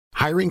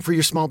Hiring for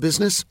your small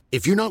business?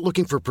 If you're not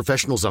looking for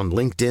professionals on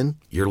LinkedIn,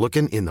 you're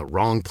looking in the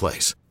wrong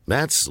place.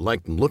 That's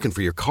like looking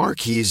for your car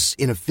keys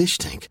in a fish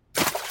tank.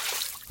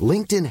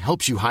 LinkedIn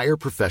helps you hire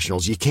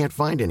professionals you can't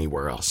find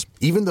anywhere else,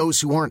 even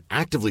those who aren't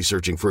actively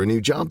searching for a new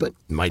job but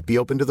might be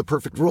open to the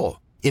perfect role.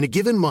 In a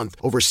given month,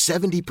 over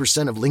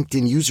 70% of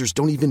LinkedIn users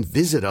don't even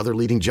visit other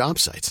leading job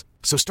sites.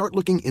 So start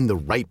looking in the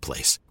right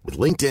place. With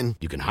LinkedIn,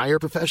 you can hire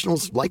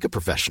professionals like a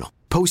professional.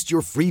 Post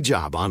your free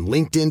job on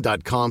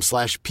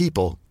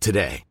linkedin.com/people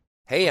today.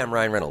 Hey, I'm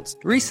Ryan Reynolds.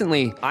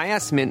 Recently, I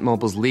asked Mint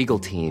Mobile's legal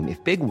team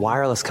if big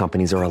wireless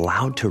companies are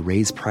allowed to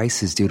raise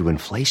prices due to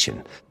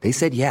inflation. They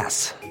said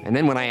yes. And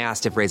then when I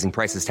asked if raising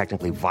prices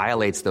technically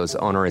violates those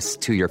onerous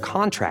two-year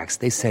contracts,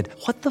 they said,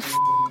 "What the f***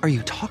 are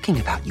you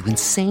talking about, you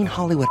insane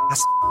Hollywood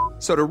ass?"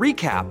 So to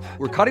recap,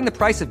 we're cutting the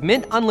price of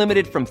Mint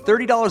Unlimited from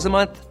 $30 a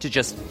month to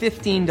just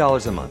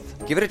 $15 a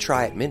month. Give it a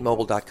try at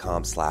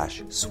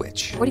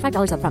mintmobile.com/switch.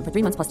 $45 up front for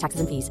 3 months plus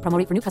taxes and fees. Promo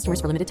rate for new customers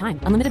for limited time.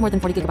 Unlimited more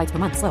than 40 gigabytes per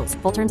month. Slows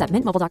full terms at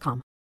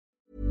mintmobile.com.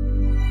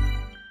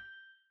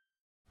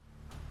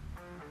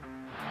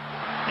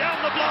 Down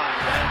the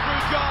blind,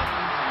 Andrew John.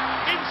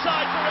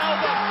 Inside for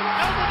Albert.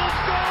 Albert will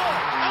score.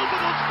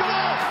 Albert will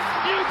score.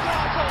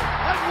 Newcastle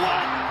have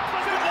won.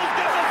 Fiddler's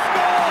going to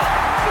score.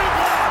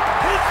 Fiddler,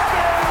 it's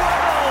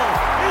farewell.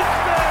 It's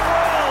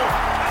farewell.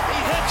 And he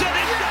hits it.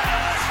 He's got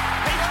us.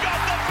 He's got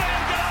the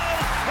field goal.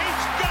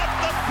 He's got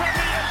the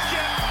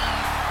premiership.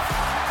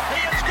 He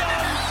has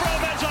gone from,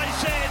 as I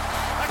said,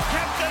 a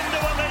captain to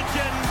a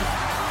legend,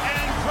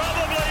 and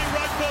probably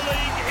rugby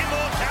league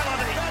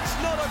immortality. That's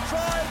not a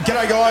try.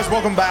 G'day guys,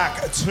 welcome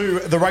back to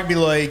the Rugby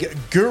League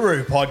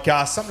Guru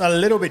podcast. Something a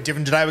little bit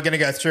different today. We're going to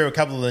go through a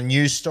couple of the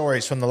news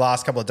stories from the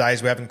last couple of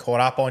days we haven't caught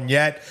up on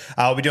yet.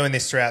 We'll be doing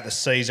this throughout the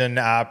season,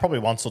 probably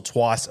once or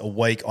twice a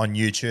week on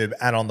YouTube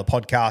and on the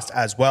podcast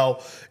as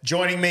well.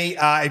 Joining me,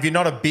 if you're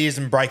not a Beers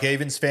and Break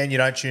Evens fan, you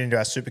don't tune into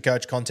our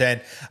Supercoach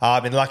content.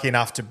 I've been lucky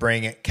enough to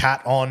bring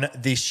Kat on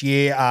this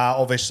year.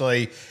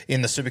 Obviously,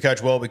 in the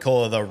Supercoach world, we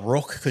call her the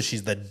Rook because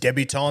she's the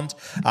debutante.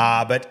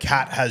 But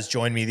Kat has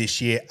joined me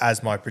this year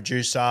as my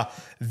producer.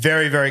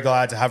 Very, very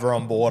glad to have her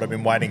on board. I've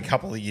been waiting a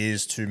couple of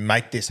years to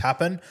make this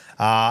happen,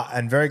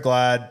 and very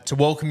glad to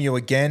welcome you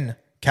again,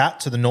 Kat,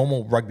 to the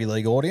normal rugby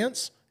league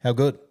audience. How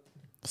good?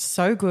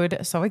 So good,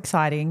 so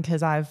exciting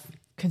because I've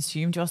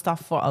consumed your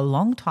stuff for a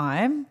long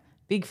time.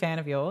 Big fan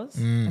of yours,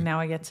 and now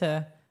I get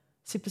to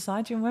sit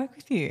beside you and work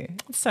with you.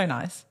 It's so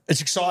nice.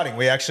 It's exciting.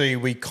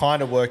 We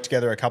kind of worked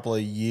together a couple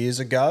of years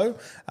ago.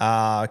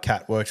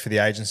 Kat worked for the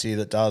agency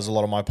that does a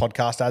lot of my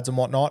podcast ads and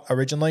whatnot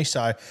originally.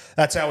 So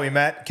that's how we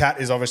met.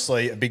 Kat is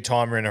obviously a big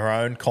timer in her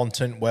own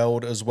content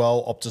world as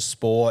well. Optus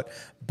Sport,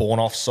 Born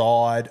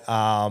Offside.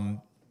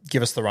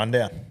 Give us the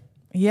rundown.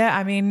 Yeah,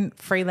 I mean,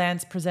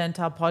 freelance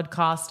presenter,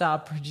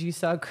 podcaster,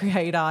 producer,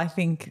 creator. I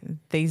think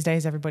these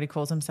days everybody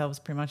calls themselves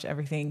pretty much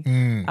everything.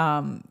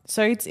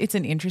 So it's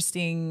an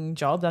interesting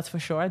job, that's for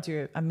sure. I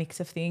do a mix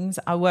of things.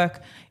 I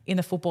work in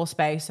the football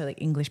space, so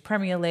like English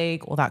Premier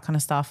League, all that kind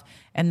of stuff.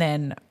 And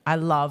then I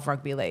love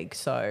rugby league,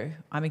 so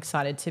I'm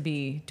excited to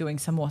be doing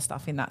some more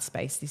stuff in that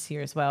space this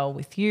year as well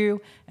with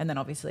you, and then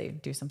obviously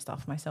do some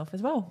stuff myself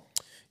as well.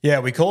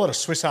 Yeah, we call it a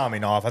Swiss Army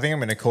knife. I think I'm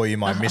going to call you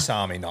my Miss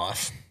Army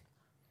knife.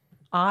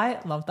 I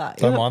love that.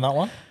 Don't mind that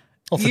one?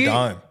 Off the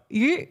dome.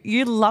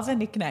 You love a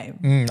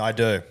nickname. I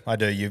do.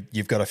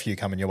 You've got a few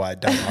coming your way.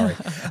 Don't worry.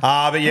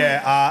 But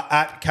yeah,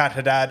 at Kat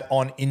Haddad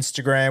on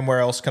Instagram. Where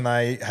else can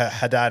they?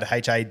 Haddad,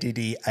 Haddad.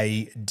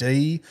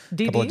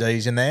 Couple of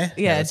D's in there.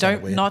 Yeah,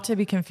 not to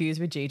be confused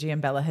with Gigi and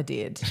Bella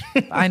Hadid.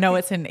 I know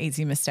it's an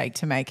easy mistake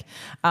to make.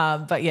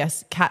 But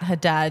yes, Kat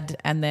Haddad,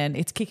 and then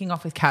it's kicking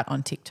off with Kat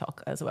on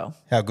TikTok as well.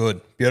 How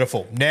good.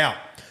 Beautiful. Now,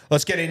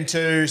 let's get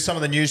into some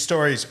of the news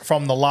stories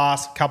from the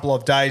last couple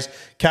of days.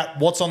 Kat,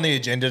 what's on the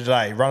agenda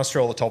today? Run us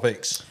through all the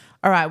topics.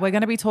 All right, we're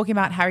going to be talking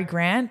about Harry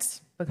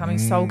Grant becoming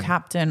sole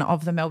captain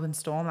of the Melbourne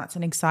Storm. That's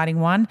an exciting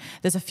one.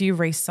 There's a few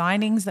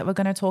re-signings that we're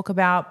going to talk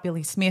about.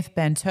 Billy Smith,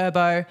 Ben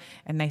Turbo,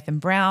 and Nathan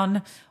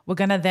Brown. We're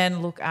going to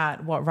then look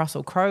at what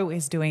Russell Crowe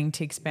is doing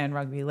to expand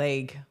rugby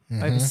league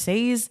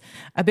overseas.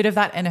 A bit of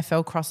that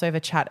NFL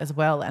crossover chat as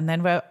well. And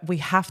then we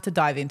have to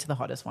dive into the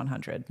hottest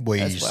 100 We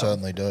as well.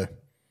 certainly do.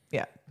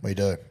 Yeah. We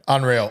do.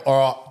 Unreal. All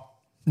right.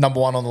 Number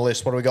one on the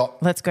list. What do we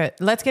got? Let's go.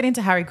 Let's get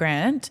into Harry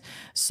Grant.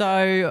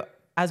 So,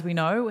 as we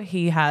know,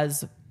 he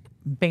has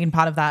been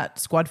part of that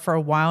squad for a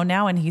while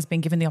now, and he's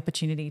been given the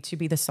opportunity to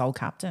be the sole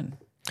captain.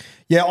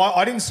 Yeah,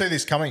 I didn't see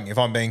this coming, if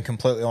I'm being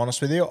completely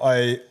honest with you.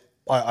 I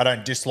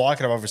don't dislike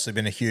it. I've obviously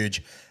been a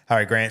huge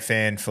Harry Grant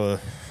fan for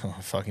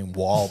a fucking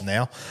while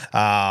now.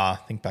 I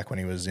think back when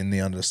he was in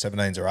the under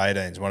 17s or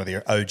 18s, one of the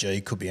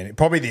OG could be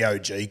probably the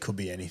OG could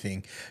be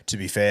anything, to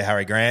be fair,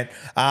 Harry Grant.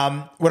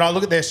 When I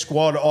look at their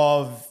squad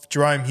of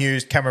Jerome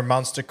Hughes, Cameron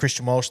Munster,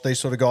 Christian Welsh, these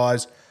sort of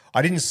guys,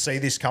 I didn't see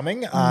this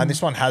coming. And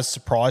this one has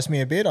surprised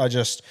me a bit.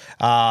 But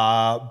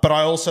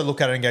I also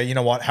look at it and go, you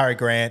know what, Harry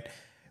Grant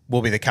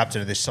will be the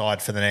captain of this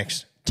side for the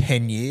next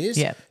 10 years.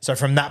 Yeah. So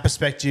from that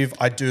perspective,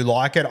 I do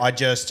like it. I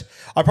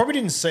probably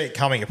didn't see it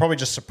coming. It probably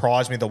just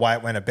surprised me the way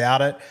it went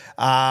about it.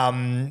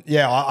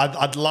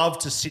 I'd love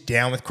to sit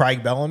down with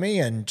Craig Bellamy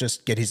and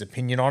just get his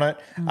opinion on it.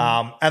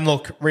 And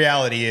look,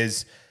 reality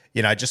is,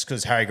 just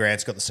because Harry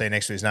Grant's got the C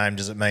next to his name,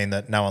 does it mean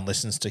that no one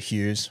listens to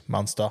Hughes,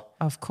 Munster,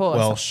 of course,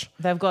 Welsh?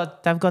 They've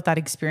got that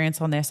experience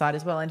on their side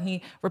as well. And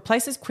he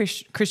replaces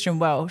Christian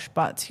Welsh,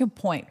 but to your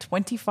point,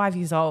 25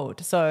 years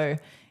old. So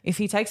if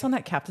he takes on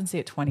that captaincy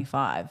at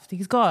 25,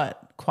 he's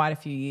got quite a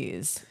few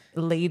years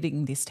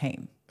leading this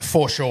team.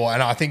 For sure.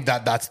 And I think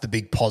that's the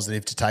big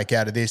positive to take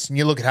out of this. And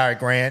you look at Harry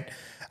Grant,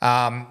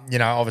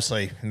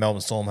 obviously the Melbourne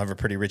Storm have a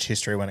pretty rich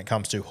history when it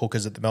comes to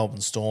hookers at the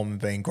Melbourne Storm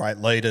being great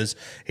leaders.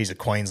 He's a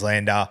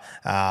Queenslander.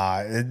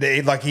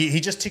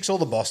 He just ticks all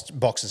the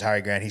boxes,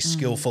 Harry Grant. He's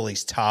skillful.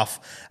 He's tough.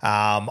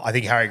 I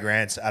think Harry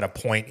Grant's at a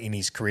point in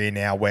his career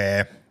now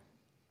where,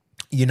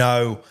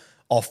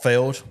 off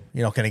field,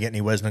 you're not going to get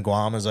any Wes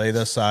Maguamas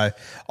either. So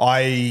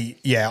I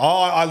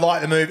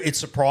like the move. It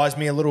surprised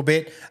me a little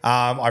bit.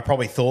 I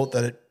probably thought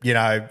that,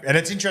 and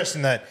it's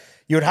interesting that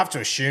you would have to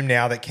assume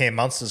now that Cam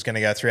Munster's going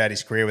to go throughout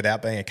his career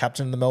without being a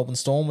captain of the Melbourne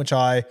Storm, which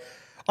I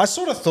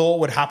sort of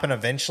thought would happen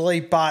eventually.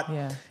 But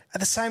at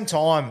the same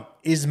time,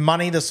 is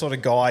money the sort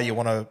of guy you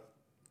want to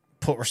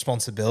put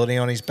responsibility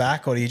on his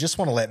back, or do you just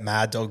want to let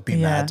Mad Dog be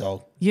Mad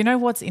Dog? You know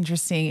what's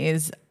interesting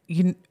is,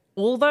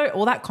 although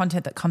all that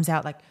content that comes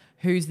out, like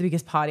who's the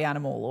biggest party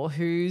animal or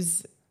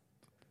who's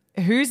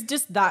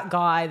just that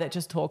guy that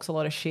just talks a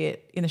lot of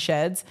shit in the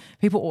sheds,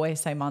 people always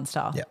say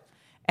Munster. Yeah.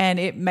 And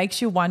it makes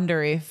you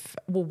wonder if,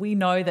 we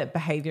know that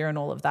behavior and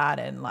all of that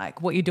and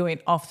like what you're doing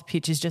off the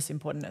pitch is just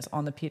important as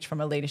on the pitch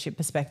from a leadership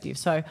perspective.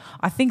 So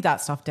I think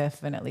that stuff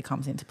definitely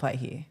comes into play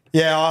here.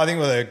 Yeah, I think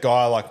with a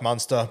guy like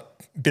Munster,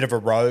 bit of a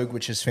rogue,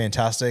 which is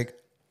fantastic,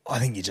 I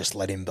think you just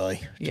let him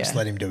be. Just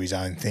let him do his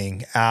own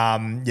thing.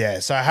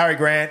 So Harry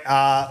Grant,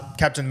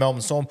 captain of the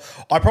Melbourne Storm.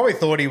 I probably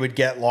thought he would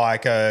get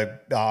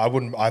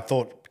I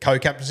thought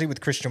co-captaincy with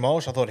Christian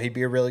Welsh. I thought he'd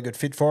be a really good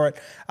fit for it.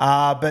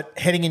 But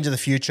heading into the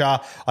future,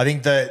 I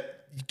think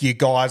that you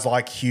guys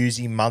like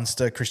Hughesy,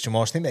 Munster, Christian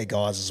Welsh, I think they're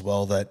guys as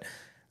well that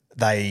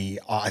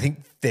I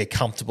think they're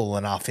comfortable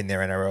enough in their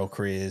NRL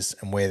careers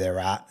and where they're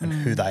at and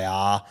who they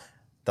are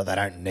that they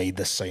don't need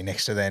the C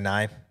next to their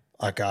name.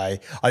 Okay,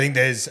 I think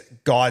there's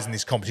guys in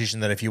this competition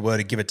that if you were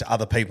to give it to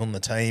other people in the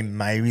team,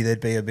 maybe there'd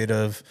be a bit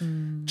of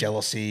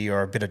jealousy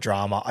or a bit of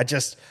drama. I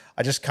just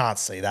can't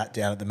see that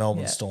down at the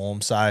Melbourne Storm.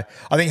 So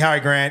I think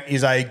Harry Grant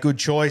is a good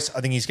choice.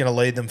 I think he's going to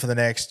lead them for the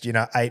next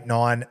 8,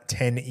 9,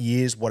 10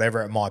 years,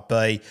 whatever it might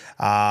be.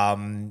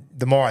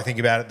 The more I think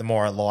about it, the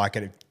more I like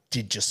it. It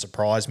did just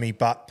surprise me,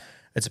 but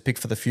it's a pick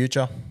for the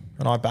future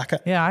and I back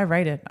it. Yeah, I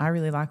rate it. I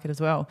really like it as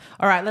well.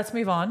 All right, let's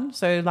move on.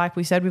 So like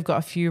we said, we've got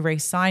a few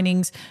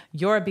re-signings.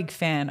 You're a big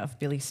fan of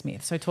Billy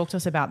Smith. So talk to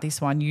us about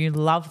this one. You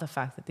love the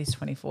fact that this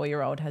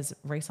 24-year-old has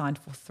re-signed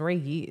for 3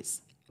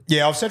 years.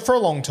 Yeah, I've said for a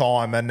long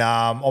time, and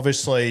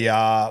obviously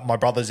my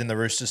brother's in the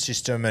Roosters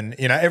system, and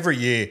every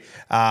year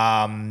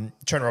Trent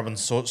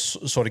Robinson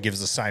sort of gives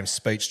the same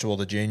speech to all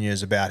the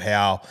juniors about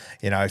how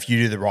if you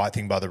do the right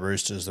thing by the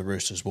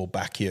Roosters will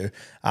back you.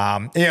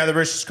 The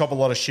Roosters cop a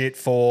lot of shit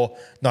for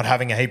not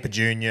having a heap of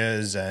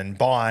juniors and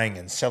buying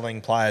and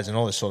selling players and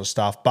all this sort of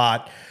stuff,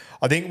 but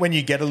I think when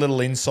you get a little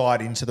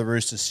insight into the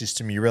Roosters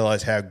system, you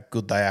realise how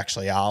good they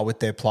actually are with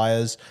their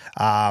players.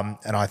 And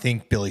I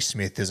think Billy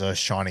Smith is a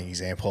shining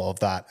example of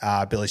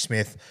that. Billy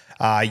Smith,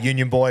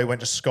 union boy,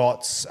 went to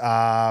Scots,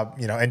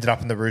 ended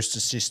up in the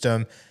Roosters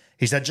system.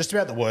 He's had just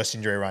about the worst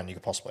injury run you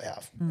could possibly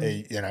have.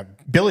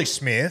 Billy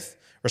Smith,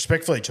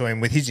 respectfully to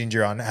him, with his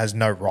injury run, has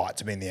no right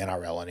to be in the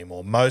NRL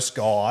anymore. Most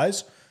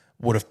guys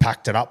would have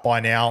packed it up by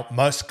now.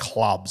 Most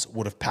clubs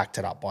would have packed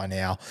it up by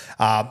now.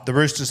 The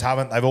Roosters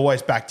haven't. They've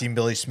always backed in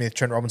Billy Smith.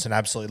 Trent Robinson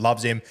absolutely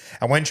loves him.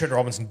 And when Trent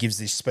Robinson gives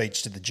this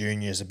speech to the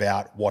juniors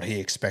about what he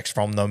expects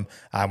from them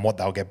and what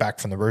they'll get back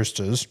from the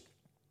Roosters,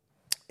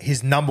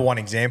 his number one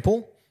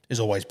example is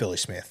always Billy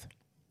Smith.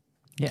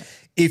 Yeah.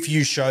 If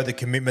you show the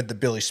commitment that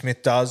Billy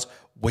Smith does,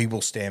 we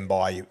will stand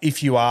by you.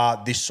 If you are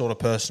this sort of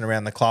person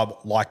around the club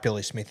like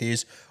Billy Smith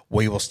is,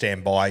 we will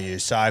stand by you.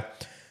 So...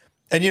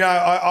 And,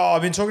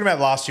 I've been talking about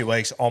the last few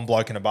weeks on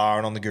Bloke in a Bar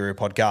and on the Guru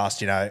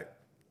podcast,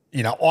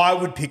 I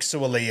would pick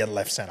Suaalii at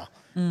left centre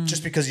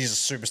just because he's a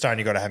superstar and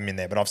you've got to have him in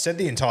there. But I've said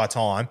the entire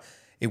time,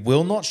 it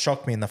will not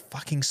shock me in the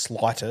fucking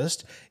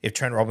slightest if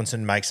Trent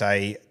Robinson makes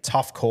a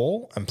tough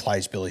call and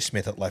plays Billy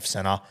Smith at left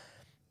centre.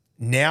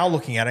 Now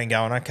looking at it and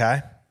going,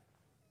 okay,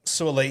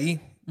 Suaalii,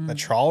 they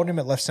trialled him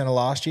at left centre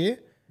last year.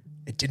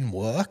 It didn't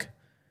work.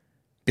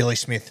 Billy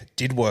Smith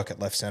did work at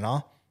left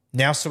centre.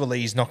 Now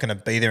Suaalii is not going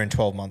to be there in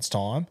 12 months'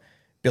 time.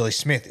 Billy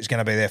Smith is going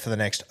to be there for the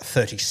next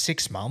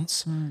 36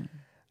 months.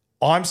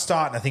 I'm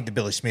starting to think that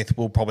Billy Smith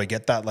will probably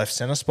get that left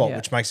centre spot,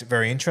 which makes it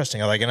very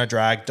interesting. Are they going to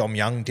drag Dom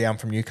Young down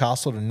from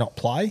Newcastle to not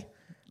play?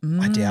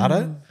 I doubt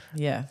it.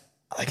 Yeah.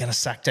 Are they going to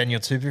sack Daniel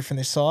Tupou from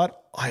this side?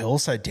 I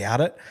also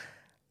doubt it.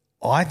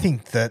 I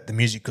think that the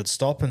music could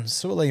stop and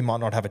Suaalii might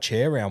not have a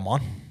chair round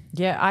one.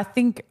 Yeah, I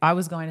think I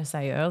was going to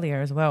say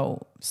earlier as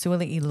well,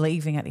 Suoli'i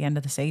leaving at the end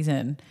of the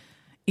season.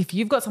 If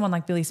you've got someone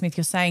like Billy Smith,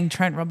 you're saying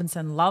Trent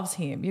Robinson loves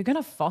him, you're going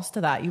to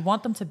foster that. You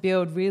want them to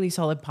build really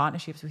solid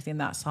partnerships within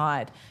that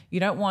side. You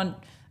don't want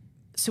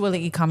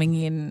Suoli'i coming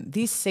in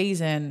this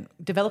season,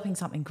 developing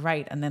something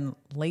great and then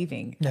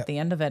leaving at the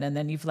end of it, and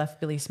then you've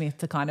left Billy Smith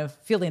to kind of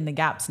fill in the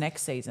gaps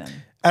next season.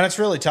 And it's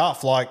really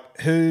tough. Like,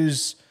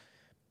 who's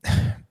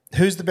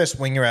the best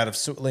winger out of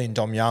Suoli'i and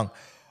Dom Young?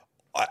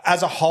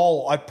 As a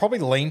whole, I'd probably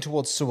lean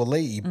towards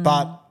Suoli'i,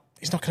 but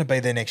he's not going to be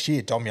there next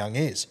year. Dom Young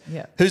is.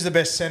 Yeah. Who's the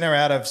best centre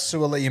out of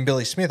Suoli'i and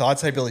Billy Smith? I'd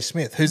say Billy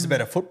Smith. Who's the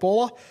better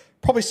footballer?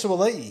 Probably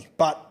Suoli'i,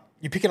 but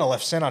you're picking a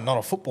left centre, not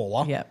a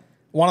footballer. Yeah.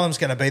 One of them's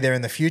going to be there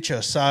in the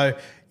future. So,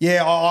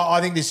 yeah, I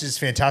think this is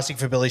fantastic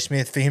for Billy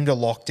Smith, for him to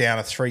lock down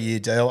a 3-year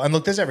deal. And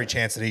look, there's every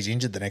chance that he's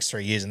injured the next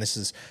 3 years, and this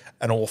is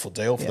an awful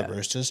deal for the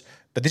Roosters.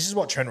 But this is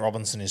what Trent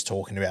Robinson is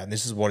talking about, and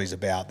this is what he's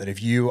about, that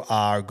if you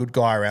are a good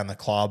guy around the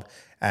club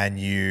and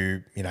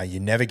you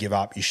never give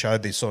up, you show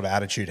this sort of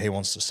attitude he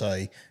wants to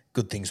see,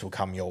 good things will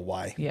come your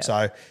way. Yeah.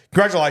 So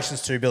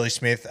congratulations to Billy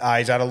Smith.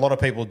 He's had a lot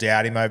of people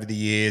doubt him over the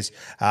years,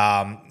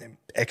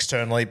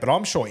 externally, but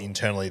I'm sure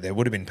internally there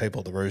would have been people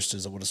at the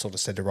Roosters that would have sort of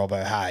said to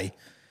Robbo, hey,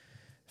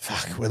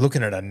 fuck, we're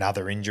looking at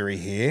another injury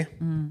here.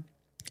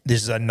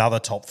 This is another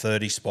top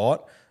 30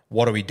 spot.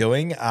 What are we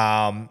doing?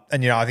 And,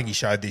 I think he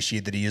showed this year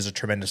that he is a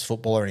tremendous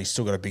footballer and he's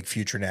still got a big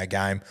future in our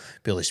game,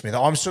 Billy Smith.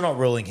 I'm still not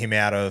ruling him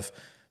out of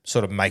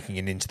sort of making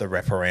it into the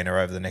rep arena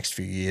over the next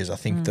few years. I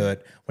think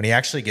that when he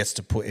actually gets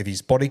to if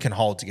his body can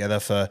hold together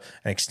for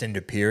an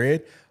extended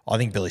period, I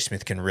think Billy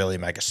Smith can really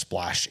make a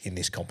splash in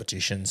this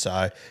competition.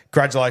 So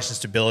congratulations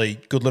to Billy.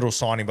 Good little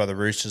signing by the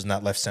Roosters, and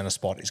that left centre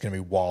spot is going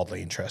to be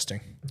wildly interesting.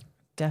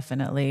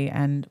 Definitely.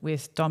 And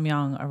with Dom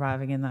Young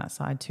arriving in that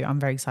side too, I'm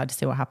very excited to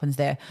see what happens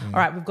there. All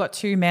right, we've got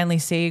 2 Manly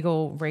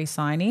Seagull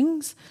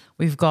re-signings.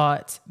 We've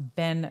got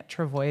Ben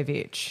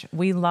Trbojevic.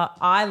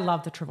 I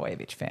love the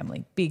Trbojevic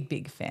family.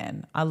 Big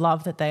fan. I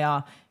love that they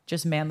are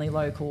just Manly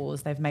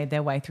locals. They've made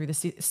their way through the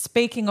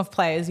speaking of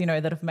players,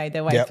 that have made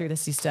their way through the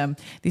system,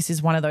 this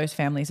is one of those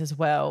families as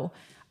well.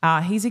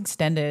 He's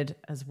extended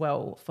as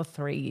well for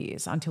 3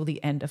 years until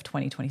the end of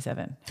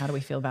 2027. How do we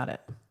feel about it?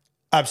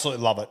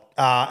 Absolutely love it.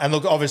 And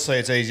look, obviously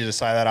it's easy to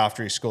say that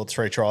after he scored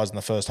 3 tries in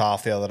the first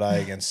half the other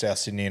day against South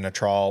Sydney in a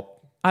trial.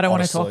 I don't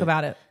want to talk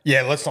about it.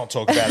 Yeah, let's not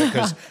talk about it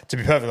because to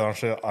be perfectly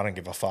honest, I don't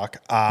give a fuck.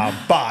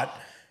 But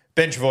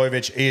Ben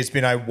Trbojevic, he has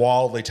been a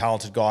wildly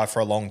talented guy for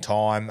a long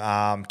time.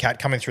 Cat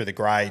coming through the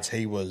grades,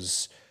 he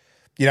was,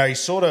 he's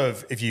sort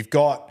of, if you've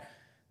got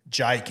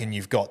Jake and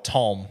you've got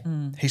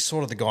Tom, he's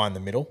sort of the guy in the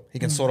middle. He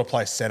can sort of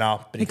play centre,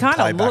 but he can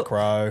play back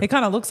row. He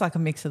kind of looks like a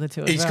mix of the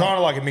two. He's kind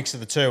of like a mix of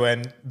the two.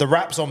 And the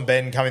raps on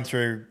Ben coming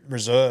through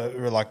reserve,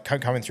 or like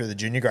coming through the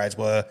junior grades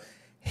were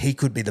he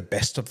could be the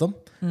best of them,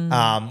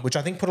 which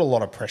I think put a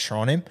lot of pressure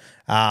on him.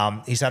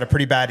 He's had a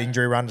pretty bad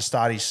injury run to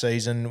start his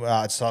season,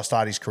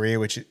 start his career,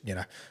 which,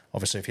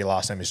 obviously if your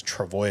last name is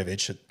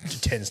Trbojevic,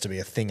 it tends to be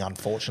a thing,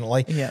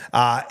 unfortunately.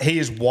 Yeah. He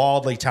is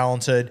wildly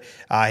talented.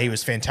 He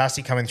was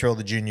fantastic coming through all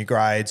the junior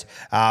grades.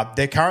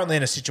 They're currently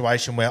in a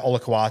situation where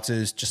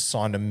Olakau'atu's just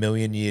signed a 1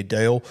 million-year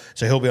deal,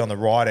 so he'll be on the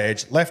right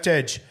edge. Left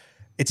edge,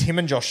 it's him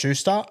and Josh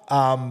Schuster.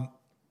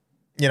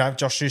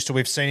 Josh Schuster,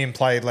 we've seen him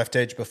play left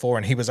edge before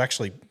and he was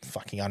actually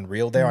fucking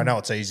unreal there. I know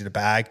it's easy to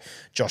bag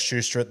Josh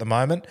Schuster at the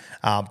moment,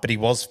 but he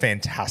was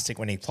fantastic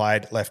when he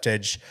played left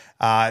edge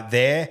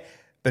there.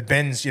 But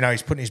Ben's,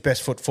 he's putting his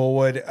best foot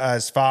forward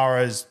as far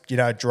as,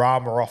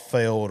 drama off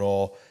field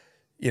or,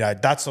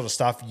 that sort of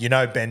stuff.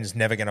 Ben's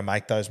never going to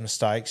make those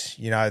mistakes.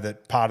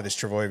 That part of this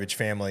Trbojevic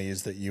family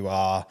is that you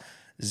are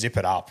zip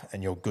it up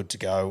and you're good to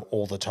go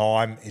all the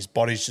time. His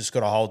body's just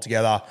got to hold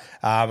together.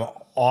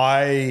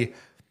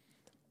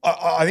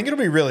 I think it'll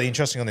be really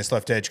interesting on this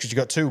left edge because you've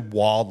got 2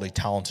 wildly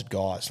talented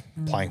guys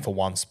playing for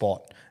one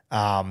spot.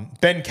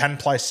 Ben can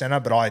play centre,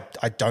 but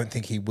I don't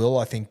think he will.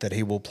 I think that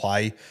he will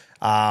play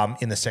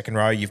in the second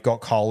row. You've got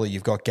Kohler,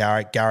 you've got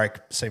Garrick.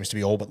 Garrick seems to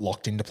be all but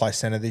locked in to play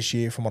centre this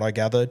year from what I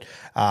gathered.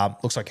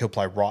 Looks like he'll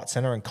play right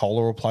centre and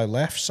Kohler will play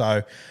left.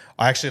 So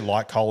I actually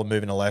like Kohler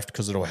moving to left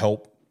because it'll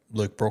help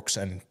Luke Brooks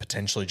and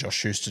potentially Josh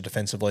Schuster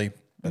defensively.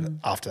 But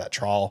after that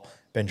trial,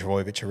 Ben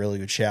Trbojevic, a really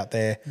good shout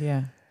there.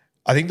 Yeah.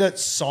 I think that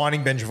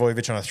signing Ben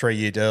Trbojevic on a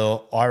 3-year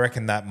deal, I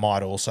reckon that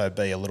might also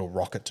be a little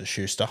rocket to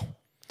Schuster,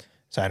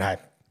 saying, hey,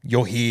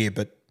 you're here,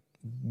 but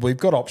we've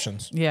got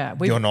options. Yeah.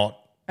 You're not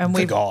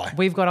the guy.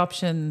 We've got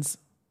options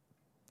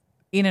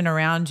in and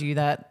around you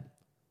that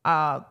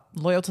are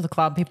loyal to the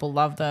club. People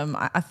love them.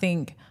 I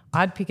think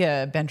I'd pick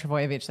a Ben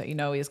Trbojevic that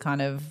is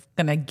kind of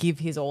going to give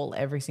his all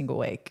every single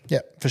week. Yeah,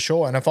 for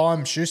sure. And if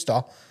I'm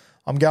Schuster,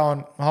 I'm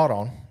going, hold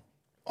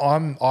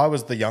on. I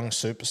was the young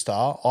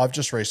superstar. I've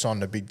just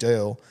re-signed a big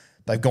deal.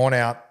 They've gone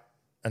out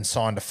and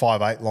signed a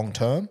 5'8"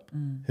 long-term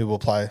who will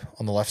play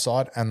on the left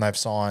side, and they've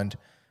signed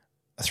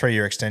a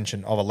 3-year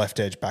extension of a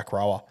left edge back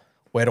rower.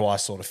 Where do I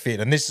sort of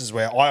fit? And this is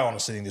where I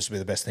honestly think this will be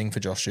the best thing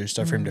for Josh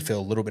Schuster, for him to feel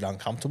a little bit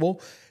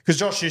uncomfortable. Because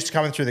Josh Schuster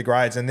coming through the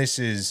grades, and this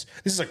is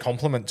a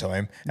compliment to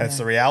him, and it's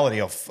the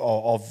reality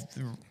of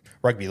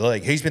rugby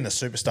league. He's been the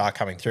superstar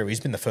coming through. He's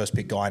been the first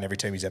pick guy in every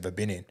team he's ever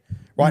been in.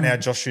 Right now,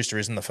 Josh Schuster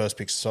isn't the first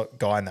pick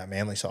guy in that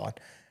Manly side.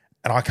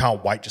 And I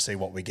can't wait to see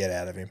what we get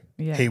out of him.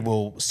 Yeah. He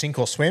will sink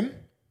or swim,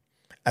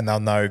 and they'll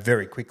know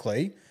very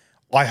quickly.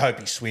 I hope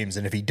he swims,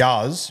 and if he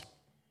does,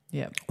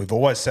 we've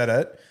always said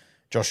it,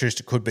 Josh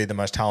Schuster could be the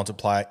most talented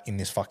player in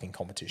this fucking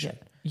competition.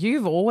 Yeah.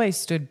 You've always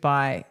stood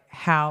by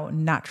how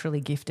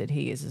naturally gifted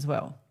he is as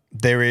well.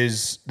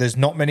 There's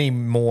not many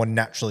more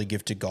naturally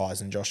gifted guys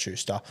than Josh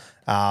Schuster.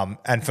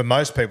 And for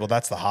most people,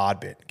 that's the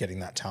hard bit, getting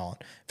that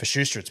talent. For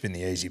Schuster, it's been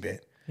the easy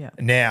bit. Yeah.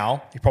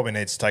 Now, he probably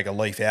needs to take a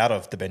leaf out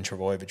of the Ben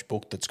Trbojevic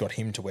book that's got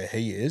him to where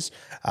he is,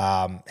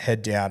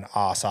 head down,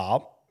 arse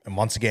up. And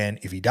once again,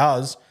 if he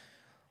does,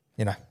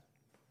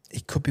 he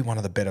could be one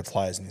of the better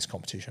players in this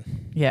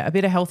competition. Yeah, a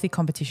bit of healthy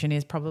competition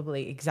is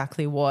probably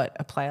exactly what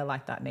a player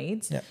like that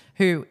needs,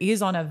 who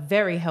is on a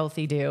very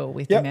healthy deal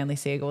with the Manly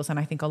Seagulls. And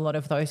I think a lot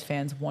of those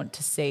fans want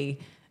to see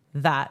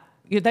that.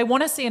 They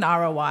want to see an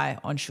ROI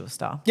on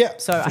Schuster. Yeah,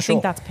 so I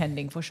think that's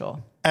pending for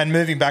sure. And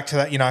moving back to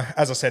that,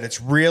 as I said, it's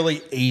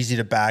really easy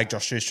to bag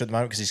Josh Schuster at the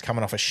moment because he's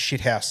coming off a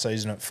shithouse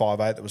season at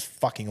 5'8" that was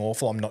fucking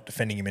awful. I'm not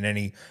defending him in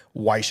any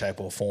way, shape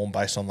or form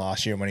based on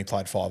last year when he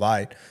played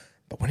 5'8".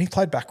 But when he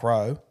played back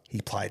row, he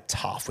played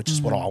tough, which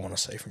is what I want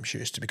to see from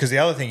Schuster. Because the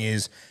other thing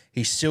is,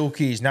 he's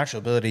silky, his natural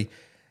ability.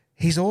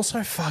 He's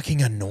also fucking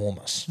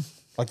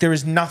enormous. Like, there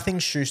is nothing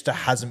Schuster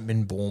hasn't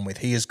been born with.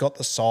 He has got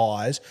the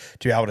size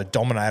to be able to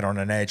dominate on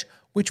an edge,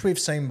 which we've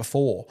seen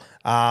before.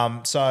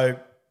 So,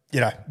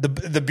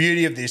 the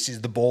beauty of this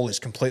is the ball is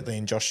completely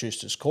in Josh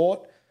Schuster's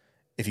court.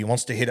 If he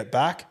wants to hit it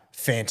back,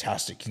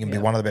 fantastic. He can be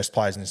one of the best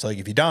players in this league.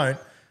 If you don't,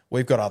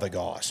 we've got other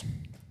guys.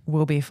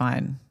 We'll be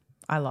fine.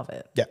 I love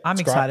it. Yeah, I'm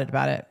excited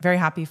about it. Very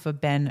happy for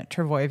Ben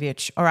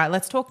Trbojevic. All right,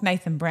 let's talk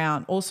Nathan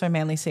Brown, also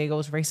Manly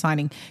Seagulls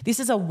re-signing. This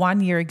is a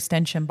 1-year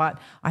extension, but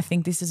I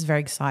think this is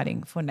very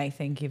exciting for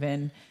Nathan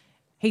given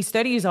he's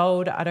 30 years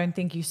old. I don't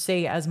think you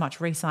see as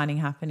much re-signing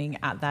happening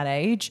at that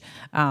age.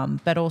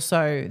 But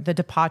also the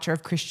departure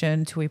of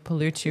Christian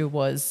Tuipulotu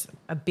was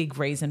a big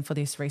reason for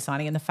this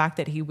re-signing, and the fact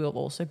that he will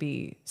also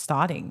be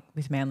starting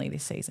with Manly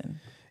this season.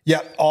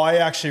 Yeah, I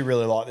actually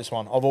really like this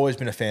one. I've always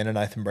been a fan of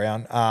Nathan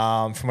Brown.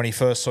 From when he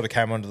first sort of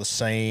came onto the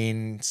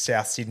scene,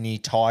 South Sydney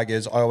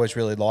Tigers, I always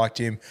really liked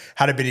him.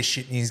 Had a bit of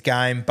shit in his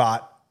game,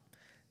 but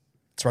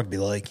it's rugby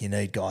league. You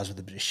need guys with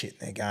a bit of shit in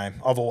their game.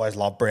 I've always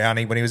loved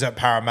Brownie. When he was at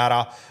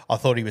Parramatta, I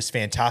thought he was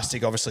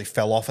fantastic. Obviously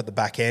fell off at the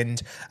back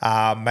end.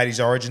 Made his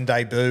Origin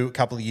debut a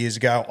couple of years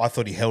ago. I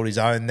thought he held his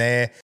own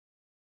there.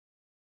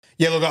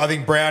 Yeah, look, I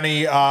think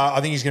Brownie, I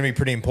think he's going to be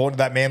pretty important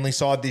to that Manly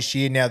side this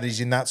year now that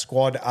he's in that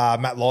squad.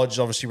 Matt Lodge is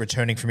obviously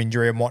returning from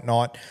injury and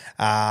whatnot.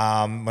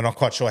 We're not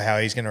quite sure how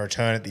he's going to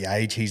return at the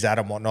age he's at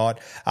and whatnot.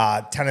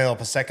 Taniela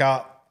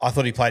Paseka, I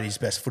thought he played his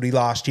best footy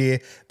last year,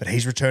 but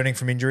he's returning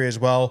from injury as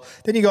well.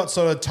 Then you got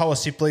sort of Toa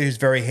Sipley, who's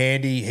very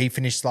handy. He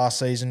finished last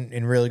season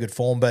in really good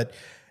form. But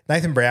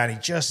Nathan Brown, I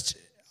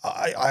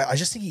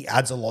just think he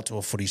adds a lot to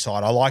a footy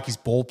side. I like his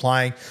ball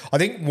playing. I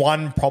think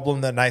one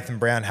problem that Nathan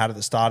Brown had at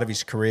the start of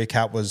his career,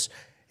 Kat, was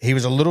he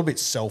was a little bit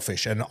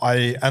selfish. And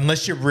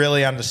unless you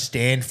really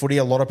understand footy,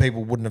 a lot of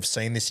people wouldn't have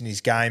seen this in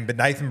his game. But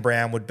Nathan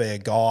Brown would be a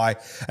guy,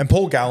 and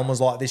Paul Gallen was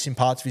like this in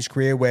parts of his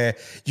career, where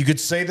you could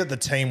see that the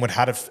team would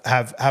have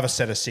a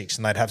set of six,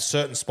 and they'd have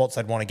certain spots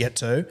they'd want to get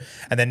to,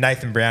 and then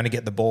Nathan Brown would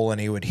get the ball and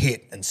he would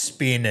hit and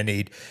spin, and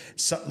he'd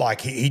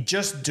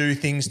just do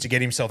things to get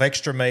himself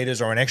extra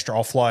meters or an extra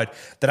offload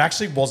that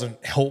actually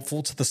wasn't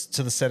helpful to the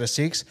set of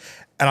six.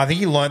 And I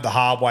think he learned the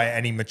hard way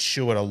and he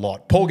matured a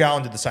lot. Paul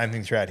Gallen did the same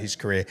thing throughout his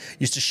career.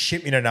 Used to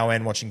ship me to no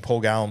end watching Paul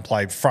Gallen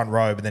play front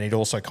row, but then he'd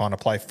also kind of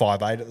play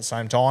 5'8" at the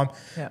same time.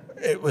 Yeah.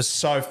 It was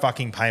so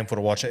fucking painful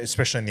to watch it,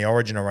 especially in the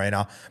Origin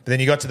arena. But then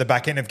you got to the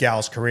back end of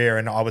Gal's career,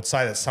 and I would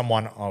say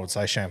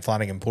Shane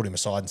Flanagan pulled him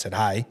aside and said,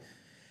 hey,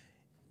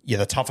 you're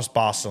the toughest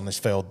bastard on this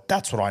field.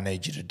 That's what I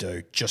need you to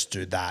do. Just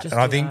do that.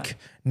 I think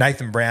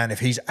Nathan Brown,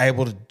 if he's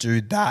able to do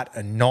that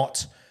and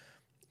not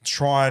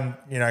try and,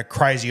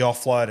 crazy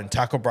offload and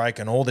tackle break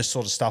and all this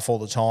sort of stuff all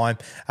the time,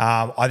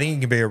 I think he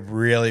can be a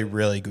really,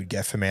 really good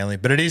get for Manly.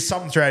 But it is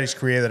something throughout his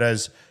career that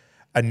has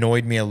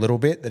annoyed me a little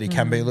bit, that he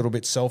can be a little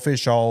bit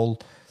selfish. I'll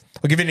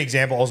give you an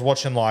example. I was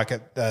watching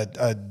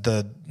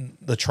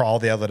the trial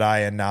the other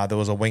day, and there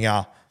was a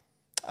winger.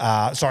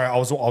 It was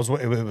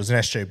an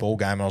SG ball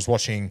game, and I was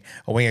watching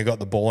a winger got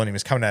the ball and he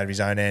was coming out of his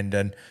own end,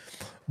 and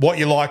what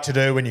you like to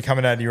do when you're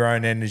coming out of your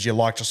own end is you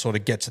like to sort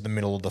of get to the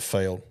middle of the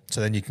field, so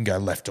then you can go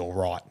left or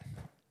right.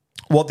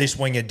 What this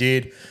winger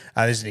did,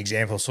 this is an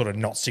example of sort of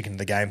not sticking to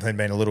the game plan,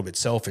 being a little bit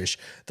selfish.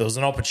 There was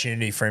an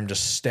opportunity for him to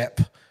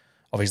step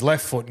of his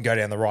left foot and go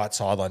down the right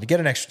sideline to get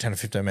an extra 10 or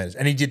 15 metres,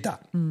 and he did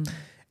that. And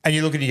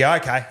you look at it, you go,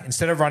 okay,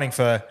 instead of running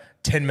for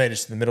 10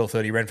 metres to the middle of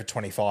 30, he ran for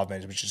 25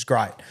 metres, which is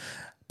great.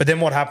 But then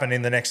what happened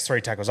in the next 3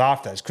 tackles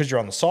after is because you're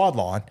on the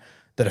sideline,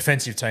 the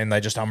defensive team, they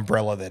just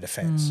umbrella their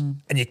defence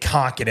and you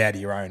can't get out of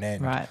your own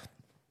end. Right.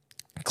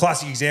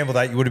 Classic example of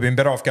that, you would have been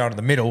better off going to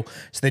the middle,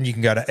 so then you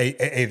can go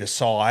to either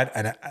side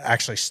and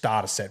actually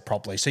start a set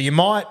properly. So you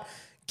might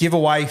give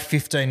away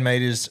 15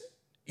 metres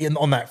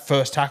on that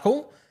first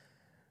tackle,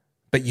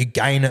 but you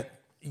gain it.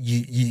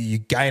 You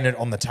gain it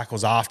on the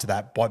tackles after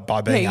that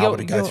by being able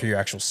to go through your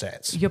actual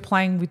sets. You're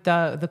playing with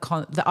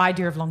the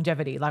idea of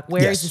longevity. Like,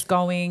 where is Yes. this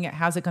going?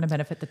 How's it going to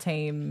benefit the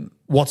team?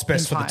 What's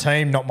best for in the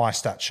time? team, not my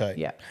stat sheet.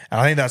 Yeah.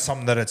 And I think that's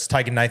something that it's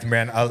taken Nathan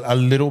Brown a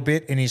little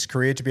bit in his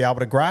career to be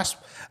able to grasp.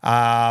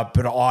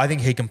 But I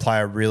think he can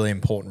play a really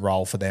important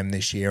role for them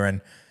this year.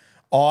 And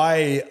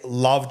I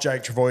love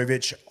Jake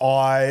Trbojevic.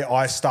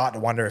 I start to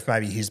wonder if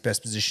maybe his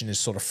best position is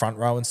sort of front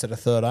row instead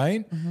of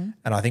 13. Mm-hmm.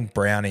 And I think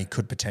Brownie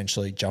could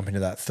potentially jump into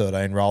that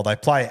 13 role. They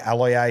play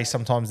Alloye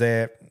sometimes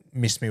there.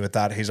 Miss me with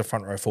that. He's a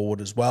front row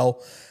forward as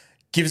well.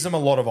 Gives them a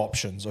lot of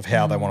options of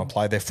how they want to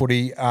play their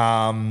footy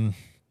Yeah,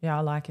 I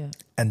like it.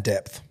 and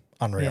depth.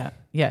 Unreal.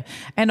 Yeah.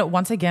 And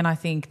once again, I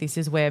think this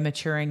is where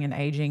maturing and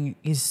aging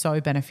is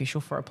so beneficial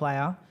for a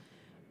player.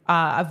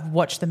 I've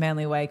watched the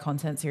Manly Way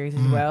content series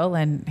as well,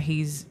 and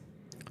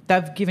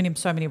they've given him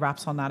so many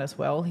raps on that as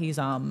well. He's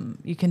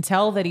you can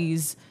tell that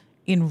he's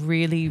in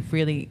really,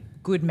 really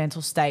good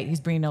mental state. He's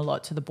bringing a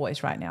lot to the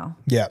boys right now.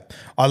 Yeah.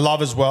 I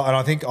love as well, and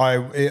I think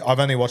I've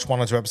only watched 1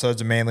 or 2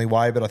 episodes of Manly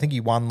Way, but I think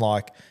he won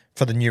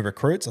for the new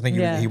recruits. I think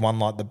he won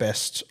the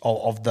best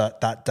of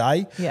that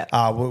day,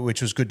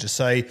 which was good to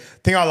see. The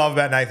thing I love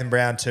about Nathan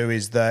Brown too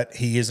is that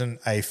he isn't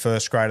a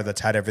first grader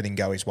that's had everything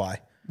go his way.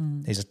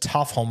 He's a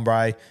tough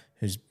hombre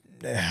who's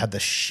had the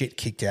shit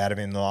kicked out of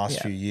him the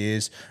last few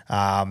years.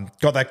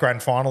 Got that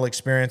grand final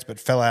experience, but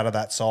fell out of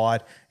that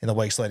side in the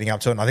weeks leading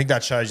up to it. And I think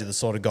that shows you the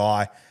sort of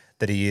guy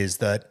that he is,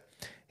 that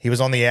he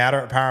was on the outer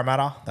at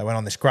Parramatta. They went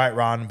on this great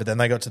run, but then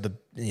they got to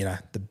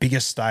the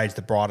biggest stage,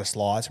 the brightest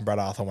lights, and Brad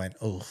Arthur went,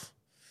 "Ugh,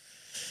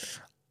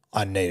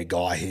 I need a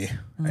guy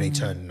here." And he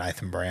turned to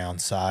Nathan Brown.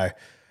 So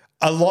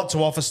a lot to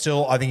offer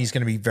still. I think he's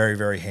going to be very,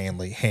 very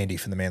handy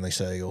for the Manly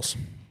Sea Eagles.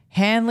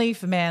 Hanley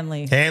for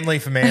Manly. Hanley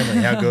for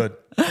Manly. How good.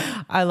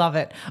 I love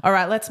it. All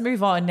right, let's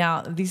move on.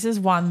 Now, this is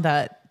one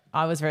that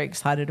I was very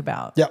excited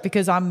about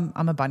because I'm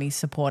a Bunnies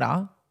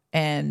supporter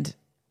and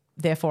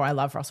therefore I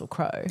love Russell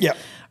Crowe. Yep.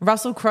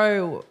 Russell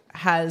Crowe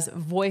has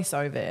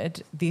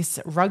voice-overed this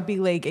rugby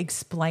league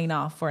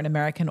explainer for an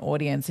American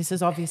audience. This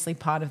is obviously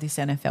part of this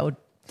NFL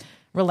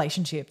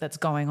relationship that's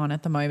going on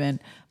at the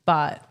moment,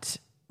 but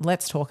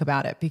let's talk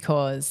about it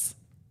because,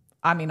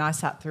 I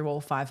sat through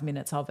all 5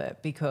 minutes of it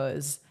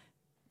because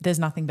there's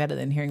nothing better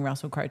than hearing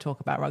Russell Crowe talk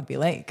about rugby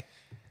league.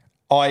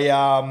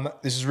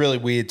 This is really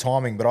weird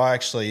timing, but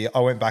I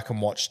went back and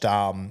watched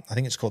I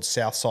think it's called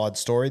South Side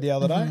Story the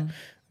other day.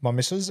 My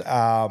missus.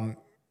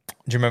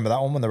 Do you remember that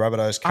one when the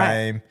Rabbitohs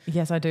came?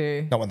 Yes, I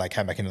do. Not when they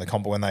came back into the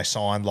comp, but when they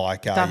signed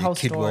like That whole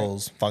story.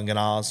 Kidwells,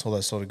 Funganars, all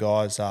those sort of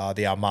guys.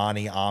 The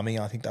Armani Army,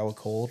 I think they were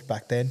called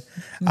back then.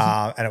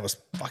 And it was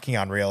fucking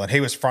unreal. And he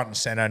was front and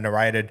center,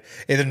 narrated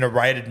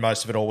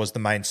most of it, or was the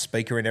main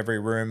speaker in every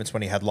room. It's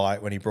when he had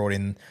when he brought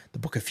in the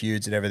Book of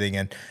Feuds and everything.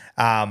 And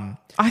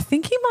I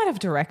think he might have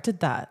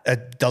directed that.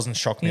 it doesn't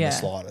shock me in the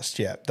slightest.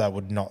 Yeah, that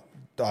would not.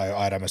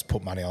 I'd almost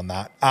put money on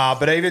that.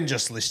 But even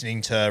just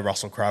listening to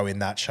Russell Crowe in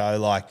that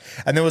show,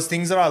 and there was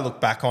things that I look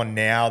back on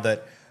now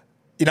that,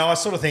 I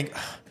sort of think,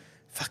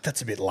 fuck,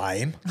 that's a bit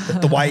lame.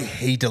 But the way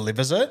he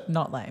delivers it,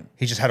 Not lame.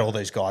 he just had all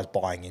these guys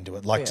buying into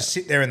it. To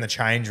sit there in the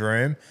change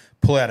room,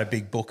 pull out a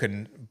big book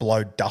and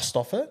blow dust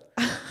off it.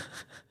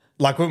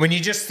 When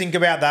you just think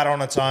about that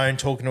on its own,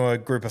 talking to a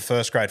group of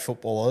first grade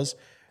footballers,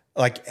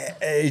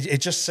 it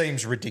just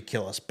seems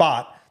ridiculous.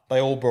 But they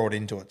all brought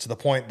into it to the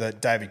point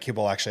that David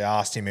Kibble actually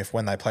asked him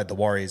when they played the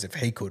Warriors, if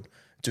he could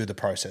do the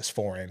process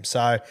for him.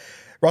 So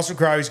Russell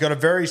Crowe's got a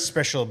very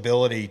special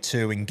ability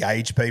to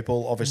engage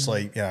people.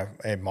 Obviously,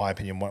 in my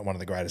opinion, one of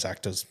the greatest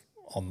actors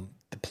on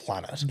the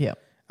planet. Yeah.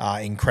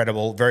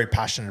 Incredible, very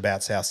passionate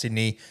about South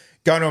Sydney.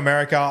 Going to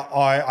America,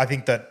 I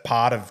think that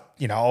part of,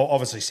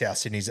 obviously South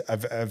Sydney's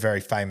a very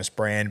famous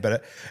brand,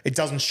 but it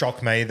doesn't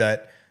shock me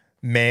that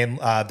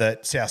that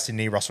South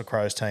Sydney, Russell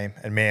Crowe's team,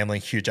 and Manly,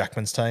 Hugh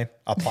Jackman's team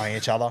are playing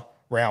each other.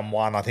 Round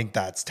one, I think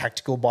that's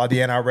tactical by the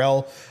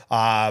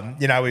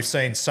NRL. We've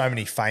seen so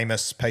many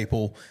famous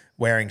people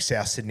wearing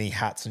South Sydney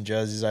hats and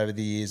jerseys over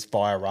the years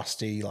via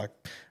Rusty. I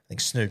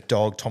think Snoop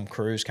Dogg, Tom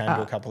Cruise came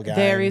to a couple of games.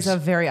 There is a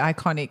very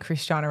iconic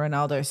Cristiano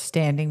Ronaldo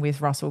standing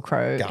with Russell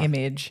Crowe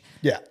image.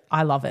 Yeah.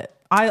 I love it.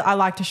 I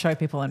like to show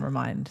people and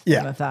remind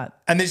them of that.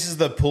 And this is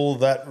the pull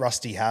that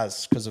Rusty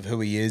has because of who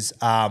he is.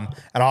 And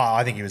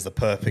I think he was the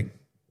perfect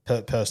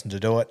person to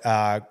do it.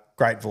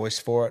 Great voice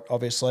for it,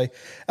 obviously.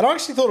 And I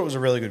actually thought it was a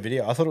really good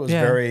video. I thought it was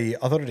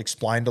I thought it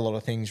explained a lot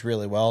of things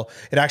really well.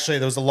 There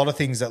was a lot of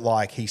things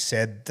that he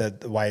said,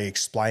 the way he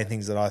explained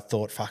things that I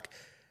thought, fuck,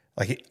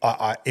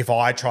 if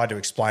I tried to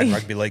explain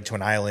rugby league to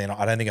an alien,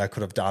 I don't think I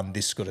could have done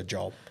this good a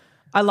job.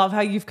 I love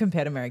how you've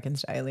compared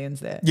Americans to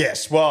aliens there.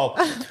 Yes, well,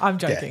 I'm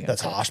joking. Yeah,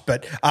 that's harsh,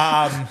 but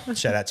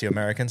shout out to you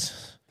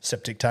Americans,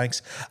 septic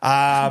tanks.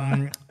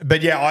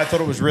 But yeah, I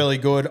thought it was really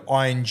good.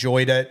 I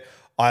enjoyed it.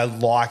 I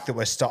like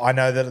that I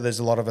know that there's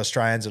a lot of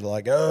Australians that are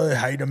like, oh, I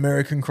hate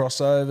American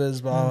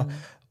crossovers. But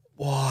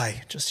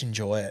why? Just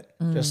enjoy it.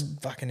 Just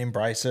fucking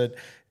embrace it.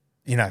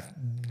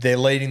 They're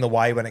leading the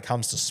way when it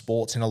comes to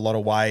sports in a lot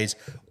of ways.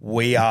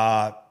 We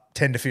are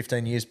 10 to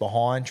 15 years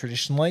behind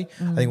traditionally.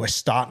 I think we're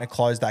starting to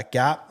close that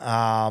gap.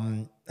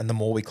 And the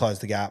more we close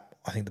the gap,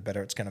 I think the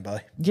better it's going to be.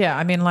 Yeah,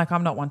 I mean, like,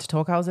 I'm not one to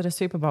talk. I was at a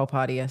Super Bowl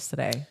party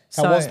yesterday.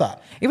 How was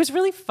that? It was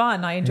really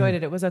fun. I enjoyed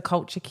it. It was a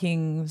Culture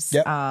Kings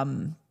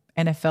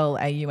NFL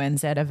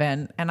AUNZ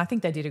event, and I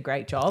think they did a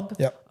great job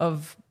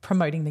of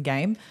promoting the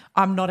game.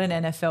 I'm not an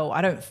NFL.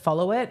 I don't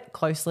follow it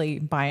closely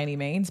by any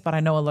means, but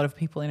I know a lot of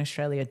people in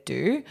Australia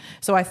do.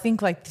 So I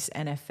think like this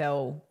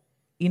NFL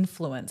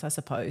influence, I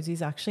suppose,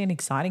 is actually an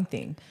exciting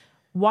thing.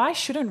 Why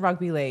shouldn't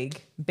rugby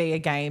league be a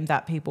game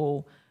that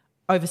people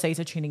overseas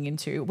are tuning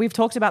into? We've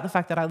talked about the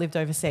fact that I lived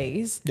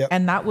overseas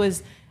and that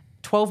was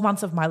 12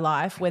 months of my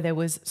life where there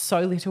was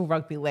so little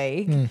rugby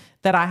league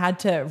that I had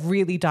to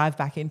really dive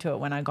back into it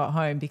when I got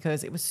home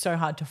because it was so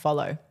hard to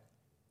follow.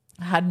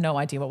 I had no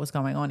idea what was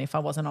going on if I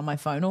wasn't on my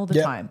phone all the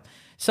time.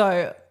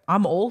 So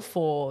I'm all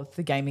for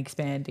the game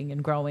expanding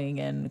and growing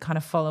and kind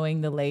of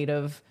following the lead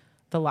of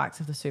the likes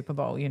of the Super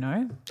Bowl, you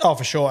know? Oh,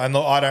 for sure. And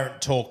look, I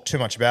don't talk too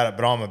much about it,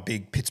 but I'm a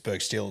big Pittsburgh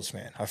Steelers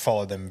fan. I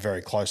follow them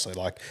very closely.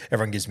 Like,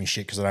 everyone gives me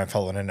shit because I don't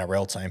follow an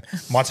NRL team.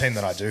 My team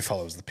that I do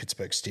follow is the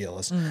Pittsburgh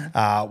Steelers.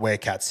 Where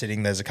Kat's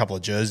sitting, there's a couple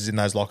of jerseys in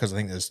those lockers. I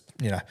think there's,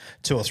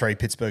 2 or 3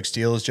 Pittsburgh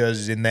Steelers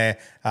jerseys in there.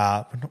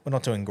 We're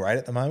not doing great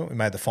at the moment. We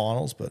made the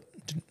finals, but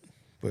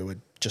we were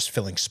just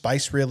filling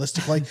space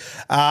realistically.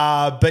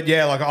 But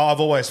yeah, like, I've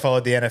always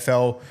followed the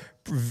NFL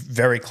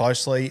very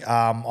closely.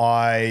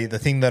 The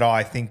thing that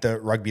I think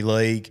that rugby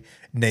league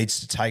needs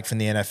to take from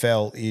the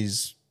NFL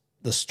is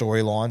the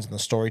storylines and the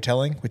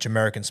storytelling, which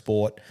American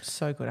sport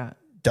so good at,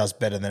 does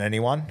better than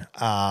anyone.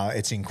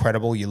 It's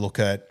incredible. You look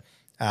at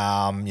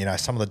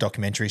some of the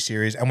documentary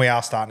series, and we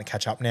are starting to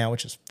catch up now,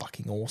 which is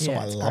fucking awesome.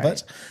 I love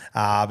it.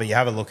 But you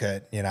have a look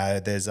at,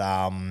 there's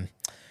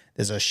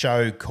a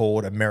show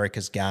called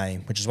America's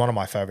Game, which is one of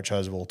my favorite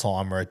shows of all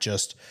time, where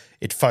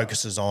it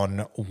focuses on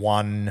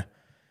one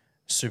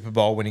Super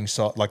Bowl winning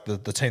side, like the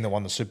team that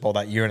won the Super Bowl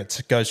that year, and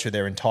it goes through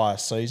their entire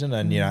season.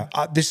 And,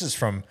 this is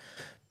from,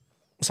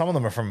 some of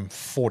them are from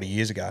 40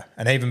 years ago.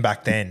 And even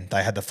back then,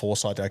 they had the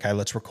foresight to, okay,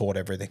 let's record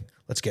everything.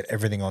 Let's get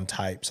everything on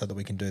tape so that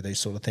we can do these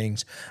sort of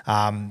things.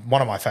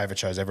 One of my favorite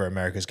shows ever,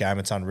 America's Game.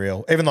 It's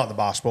unreal. Even like the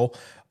basketball.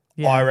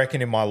 Yeah. I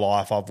reckon in my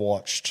life I've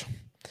watched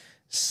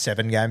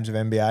 7 games of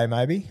NBA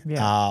maybe.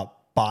 Yeah.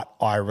 But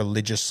I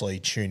religiously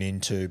tune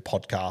into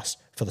podcasts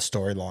for the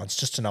storylines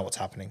just to know what's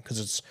happening. Because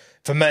it's,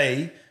 for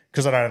me,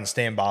 because I don't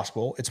understand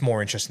basketball, it's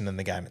more interesting than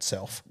the game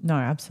itself. No,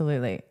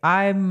 absolutely.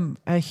 I'm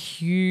a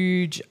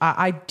huge –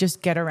 I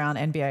just get around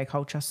NBA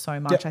culture so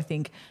much. I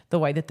think the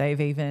way that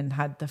they've even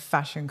had the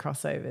fashion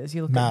crossovers.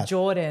 You look at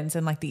Jordans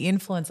and like the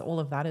influence all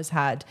of that has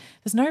had.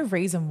 There's no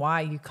reason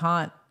why you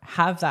can't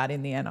have that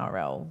in the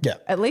NRL,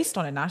 at least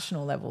on a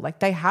national level. Like,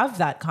 they have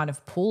that kind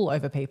of pull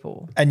over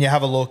people. And you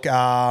have a look,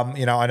 I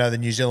know the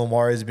New Zealand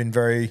Warriors have been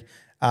very –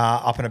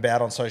 up and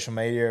about on social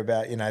media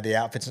about, the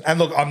outfits. And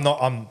look,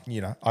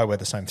 I wear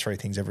the same 3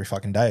 things every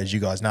fucking day, as you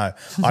guys know.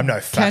 I'm no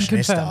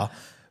fashionista,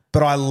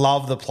 but I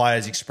love the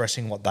players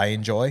expressing what they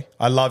enjoy.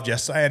 I love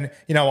and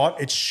you know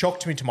what? It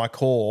shocked me to my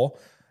core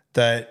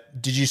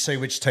that, did you see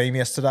which team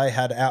yesterday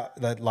had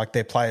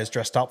their players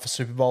dressed up for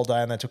Super Bowl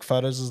day and they took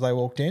photos as they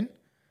walked in?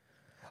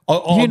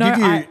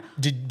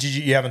 Did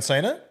you haven't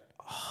seen it?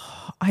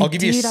 I'll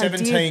give you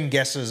 17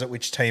 guesses at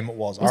which team it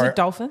was. Was it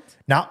Dolphins?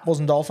 No, it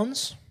wasn't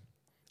Dolphins.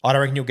 I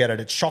don't reckon you'll get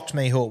it. It shocked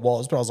me who it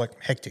was, but I was like,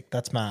 hectic,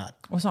 that's mad.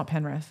 Well, it's not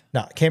Penrith.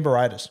 No,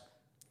 Canberra Raiders.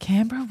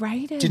 Canberra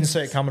Raiders. Didn't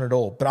see it coming at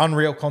all, but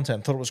unreal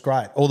content. Thought it was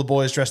great. All the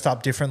boys dressed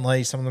up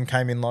differently. Some of them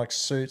came in like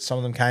suits. Some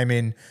of them came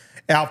in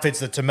outfits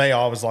that, to me,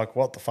 I was like,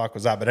 what the fuck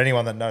was that? But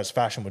anyone that knows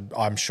fashion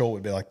I'm sure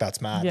would be like,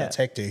 that's mad. That's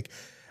hectic.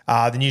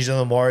 The New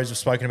Zealand Warriors have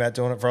spoken about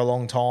doing it for a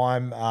long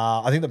time.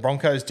 I think the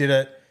Broncos did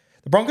it.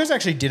 The Broncos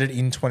actually did it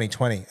in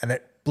 2020, and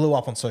it blew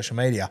up on social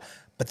media.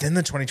 But then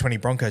the 2020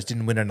 Broncos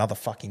didn't win another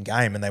fucking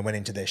game, and they went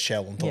into their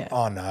shell and thought,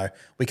 oh no,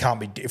 we can't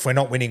be. If we're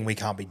not winning, we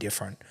can't be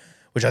different.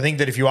 Which I think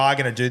that if you are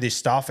going to do this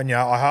stuff, and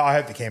I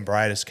hope the Canberra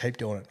Raiders keep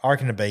doing it. I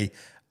reckon it'd be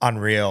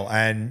unreal.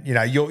 And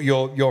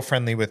you're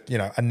friendly with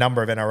a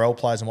number of NRL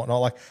players and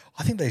whatnot. Like,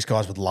 I think these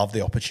guys would love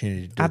the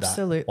opportunity to do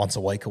that once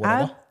a week or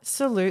whatever.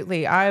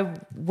 Absolutely.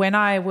 When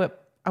I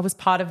was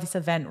part of this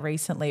event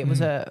recently. It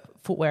was a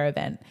footwear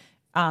event.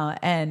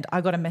 And I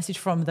got a message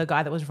from the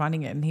guy that was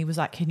running it, and he was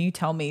like, can you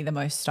tell me the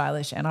most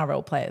stylish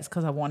NRL players,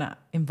 because I want to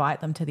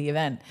invite them to the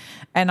event.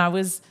 And I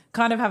was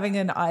kind of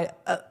having I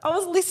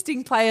was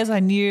listing players I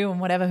knew and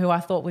whatever who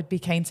I thought would be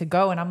keen to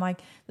go, and I'm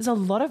like, there's a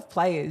lot of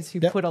players who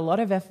put a lot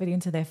of effort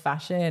into their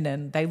fashion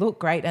and they look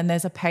great. And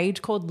there's a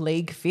page called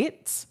League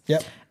Fits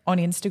on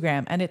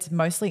Instagram, and it's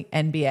mostly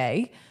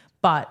NBA,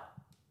 but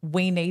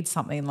we need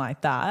something like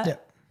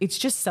that. It's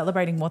just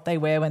celebrating what they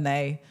wear when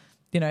they're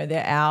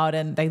out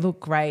and they look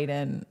great.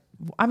 And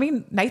I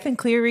mean, Nathan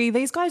Cleary,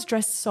 these guys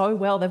dress so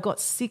well. They've got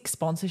 6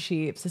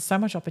 sponsorships. There's so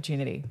much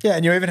opportunity. Yeah,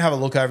 and you even have a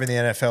look over in the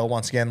NFL,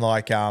 once again,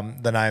 like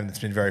the name that's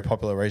been very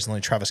popular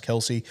recently, Travis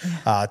Kelce,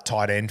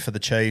 tight end for the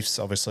Chiefs,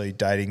 obviously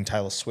dating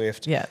Taylor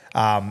Swift. Yeah.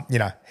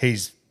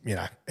 He's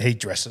he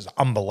dresses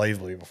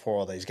unbelievably before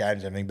all these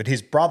games and everything. But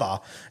his brother,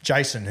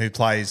 Jason, who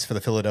plays for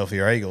the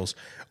Philadelphia Eagles,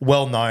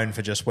 well known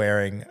for just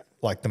wearing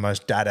like the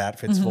most dad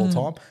outfits of all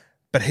time.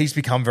 But he's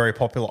become very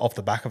popular off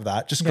the back of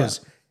that just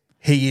because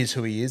he is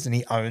who he is and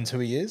he owns who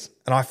he is.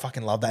 And I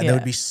fucking love that. And there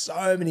would be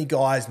so many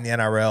guys in the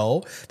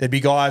NRL. There'd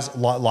be guys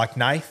like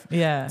Nath,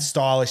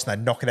 stylish, and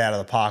they'd knock it out of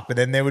the park. But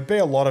then there would be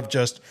a lot of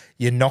just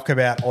your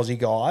knockabout Aussie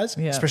guys,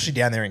 especially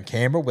down there in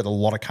Canberra with a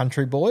lot of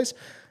country boys,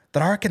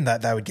 that I reckon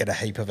that they would get a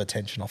heap of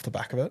attention off the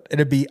back of it.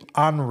 It'd be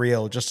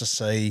unreal just to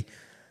see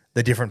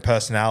the different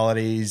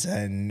personalities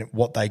and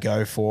what they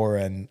go for.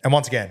 And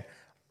once again,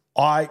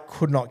 I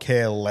could not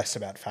care less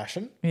about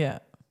fashion. Yeah.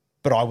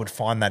 But I would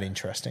find that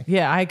interesting.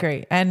 Yeah, I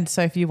agree. And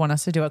so if you want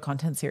us to do a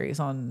content series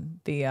on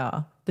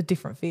the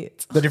different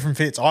fits. The different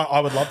fits. I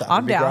would love that.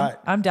 I'm It'd down. be great.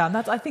 I'm down.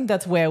 I think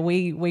that's where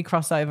we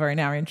cross over in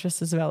our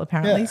interests as well,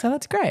 apparently. Yeah. So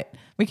that's great.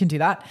 We can do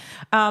that.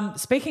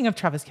 Speaking of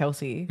Travis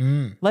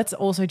Kelce, let's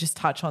also just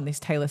touch on this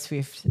Taylor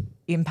Swift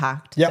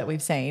impact that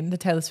we've seen, the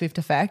Taylor Swift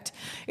effect.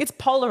 It's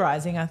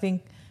polarizing. I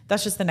think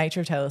that's just the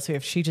nature of Taylor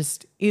Swift. She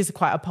just is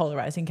quite a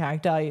polarizing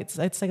character. It's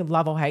like a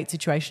love or hate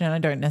situation, and I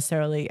don't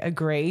necessarily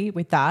agree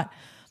with that.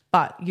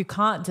 But you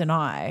can't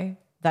deny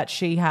that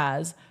she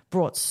has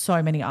brought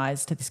so many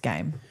eyes to this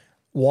game.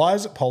 Why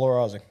is it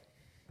polarising?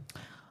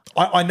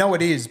 I know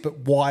it is, but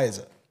why is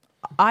it?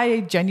 I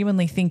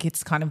genuinely think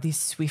it's kind of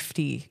this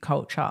Swiftie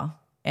culture.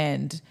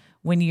 And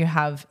when you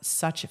have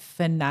such a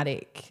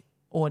fanatic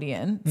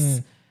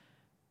audience,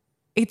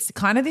 it's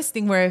kind of this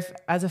thing where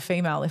as a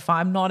female, if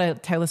I'm not a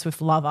Taylor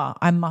Swift lover,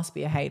 I must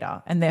be a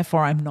hater, and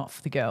therefore I'm not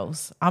for the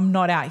girls. I'm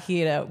not out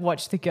here to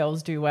watch the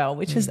girls do well,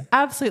 which is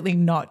absolutely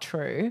not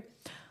true.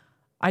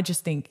 I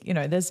just think,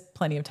 there's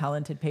plenty of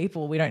talented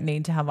people. We don't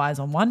need to have eyes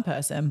on one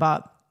person.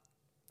 But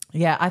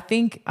yeah, I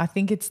think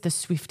it's the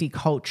Swiftie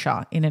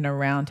culture in and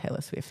around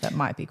Taylor Swift that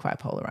might be quite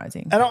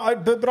polarizing.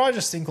 And but I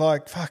just think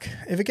like, fuck,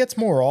 if it gets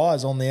more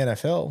eyes on the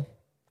NFL,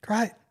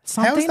 great.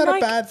 How is that a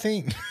bad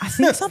thing? I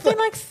think something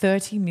like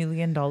 $30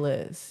 million.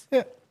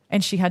 Yeah.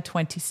 And she had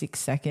 26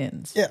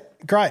 seconds. Yeah,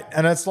 great.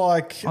 And it's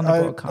like, on the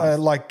broadcast.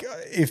 Like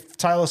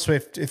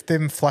if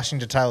them flashing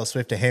to Taylor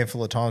Swift a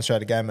handful of times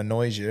throughout a game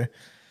annoys you,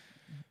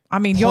 I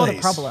mean, please, you're the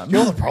problem.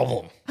 You're the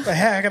problem.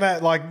 How can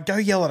I go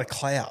yell at a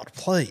cloud,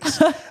 please?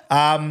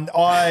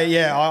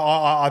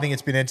 I think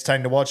it's been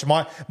entertaining to watch.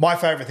 My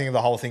favourite thing of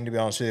the whole thing, to be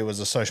honest with you, was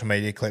the social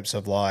media clips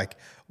of like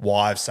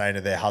wives saying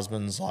to their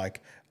husbands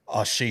like,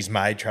 "Oh, she's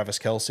made Travis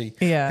Kelce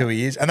who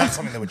he is," and that's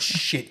something that would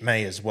shit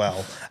me as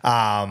well.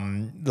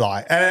 It'd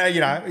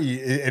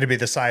be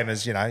the same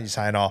as you're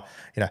saying, "Oh,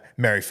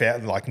 Mary Fowler."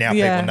 Like now,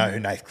 people know who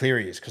Nathan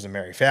Cleary is because of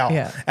Mary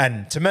Fowler,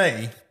 and to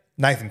me,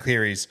 Nathan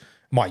Cleary's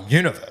my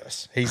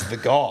universe. He's the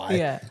guy.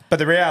 Yeah. But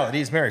the reality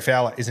is Mary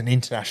Fowler is an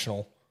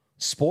international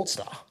sports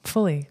star.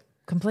 Fully,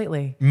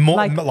 completely.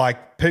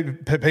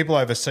 People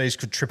overseas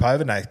could trip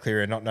over Nathan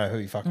Cleary and not know who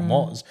he fucking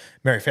was.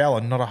 Mary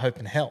Fowler, not a hope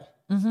in hell.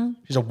 Mm-hmm.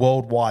 She's a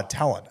worldwide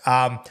talent.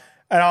 And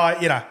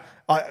I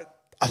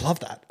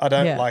love that. I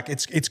don't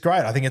it's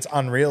great. I think it's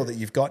unreal that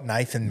you've got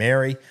Nathan and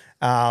Mary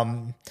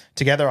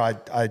together.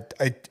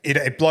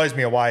 It blows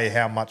me away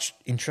how much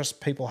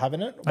interest people have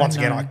in it. Once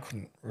again, I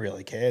couldn't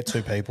really care.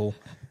 Two people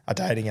are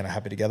dating and are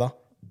happy together.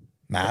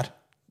 Mad.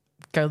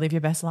 Go live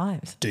your best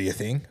lives. Do your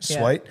thing.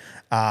 Sweet.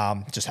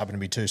 Just happen to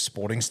be two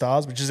sporting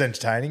stars, which is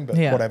entertaining, but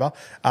whatever.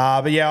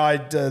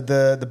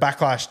 The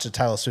backlash to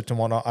Taylor Swift and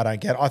whatnot, I don't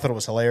get. I thought it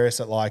was hilarious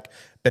that like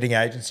betting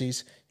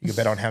agencies, you could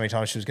bet on how many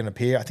times she was going to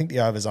appear. I think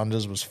the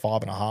overs-unders was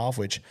 5.5,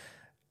 which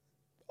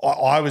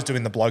I was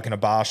doing the bloke in a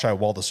bar show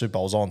while the Super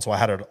Bowl was on, so I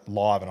had it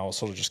live and I was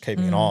sort of just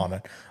keeping it on.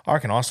 And I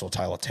reckon I saw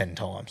Taylor 10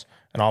 times,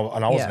 and I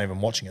wasn't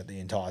even watching it the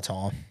entire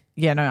time.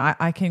 Yeah, no,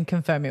 I can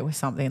confirm it was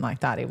something like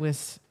that. It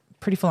was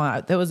pretty full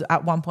on. There was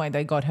at one point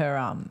they got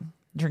her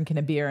drinking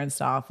a beer and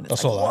stuff. And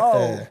it's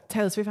whoa, yeah.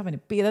 Taylor Swift having a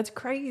beer, that's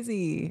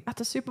crazy. At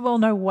the Super Bowl,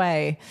 no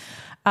way.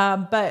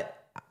 But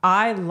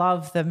I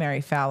love the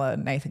Mary Fowler,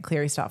 Nathan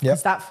Cleary stuff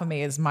because that for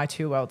me is my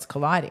two worlds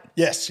colliding.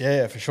 Yes,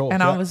 yeah, for sure.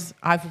 And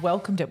I've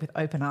welcomed it with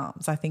open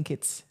arms. I think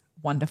it's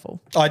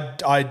wonderful.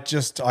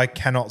 I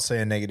cannot see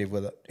a negative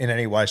with it in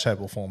any way,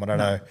 shape or form. I don't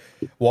know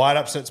why it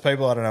upsets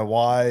people. I don't know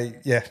why.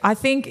 Yeah. I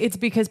think it's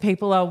because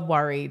people are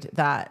worried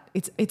that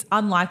it's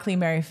unlikely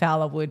Mary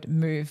Fowler would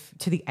move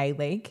to the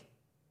A-League.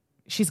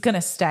 She's going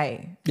to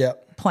stay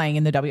playing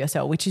in the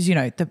WSL, which is,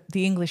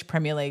 the English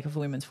Premier League of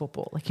women's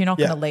football. Like you're not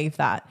going to leave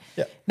that.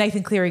 Yeah.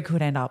 Nathan Cleary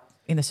could end up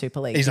in the Super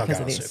League. He's not going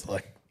to the Super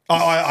League.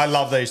 I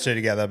love these two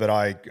together, but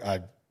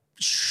I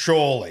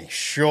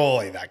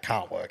surely that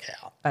can't work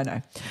out. I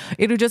know.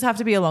 It'll just have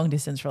to be a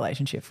long-distance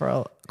relationship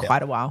for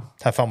quite a while.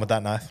 Have fun with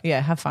that, Nath.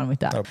 Yeah, have fun with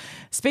that. Nope.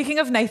 Speaking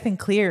of Nathan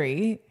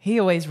Cleary, he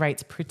always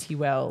rates pretty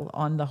well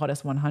on the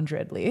Hottest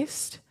 100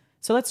 list.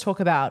 So let's talk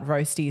about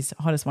Roasty's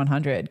Hottest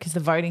 100 because the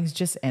voting's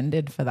just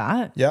ended for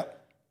that.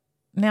 Yep.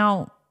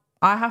 Now,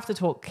 I have to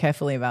talk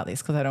carefully about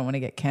this because I don't want to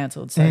get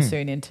cancelled so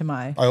soon into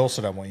my... I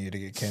also don't want you to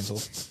get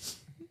cancelled.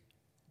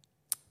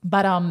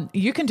 But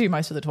you can do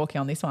most of the talking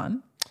on this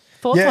one.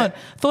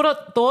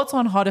 Thoughts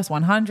on hottest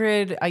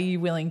 100? Are you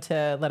willing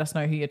to let us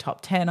know who your top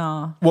 10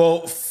 are?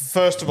 Well,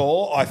 first of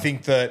all, I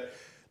think that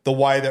the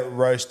way that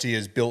Roasty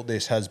has built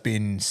this has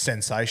been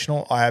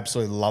sensational. I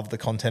absolutely love the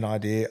content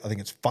idea. I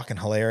think it's fucking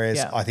hilarious.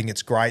 Yeah. I think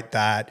it's great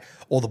that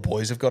all the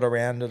boys have got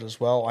around it as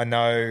well. I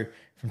know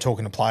from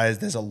talking to players,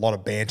 there's a lot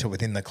of banter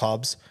within the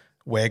clubs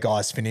where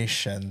guys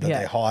finish and that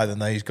they're higher than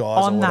these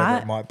guys or whatever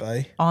it might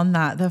be. On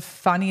that, the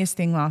funniest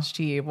thing last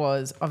year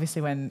was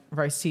obviously when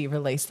Roasty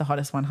released the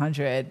hottest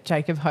 100,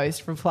 Jacob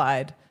Host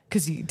replied,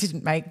 because he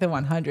didn't make the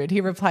 100,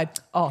 he replied,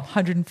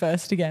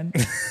 101st again.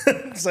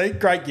 See,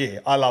 great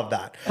year. I love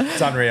that. It's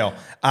unreal.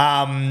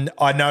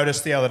 I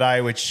noticed the other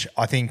day, which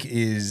I think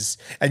is,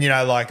 and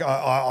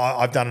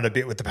I've done it a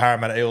bit with the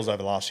Parramatta Eels over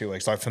the last few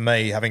weeks. Like for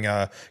me, having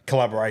a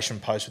collaboration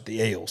post with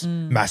the Eels,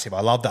 massive.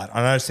 I love that.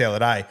 I noticed the other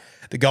day,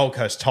 the Gold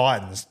Coast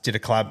Titans did a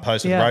collab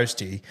post with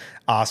Roasty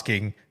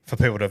asking for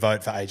people to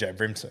vote for AJ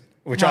Brimson,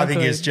 which I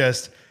think is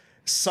just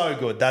so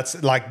good.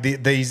 That's like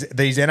these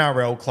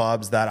NRL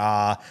clubs that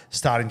are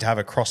starting to have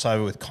a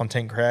crossover with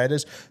content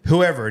creators,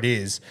 whoever it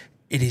is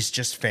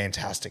just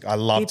fantastic. I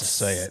love to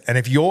see it. And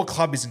if your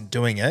club isn't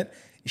doing it,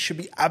 you should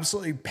be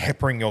absolutely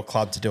peppering your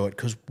club to do it,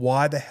 because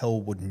why the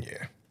hell wouldn't you?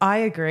 I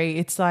agree.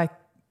 It's like,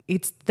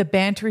 the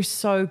banter is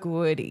so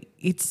good.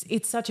 It's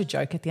such a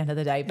joke at the end of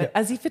the day, but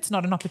as if it's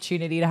not an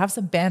opportunity to have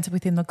some banter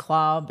within the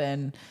club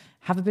and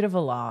have a bit of a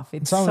laugh.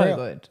 It's so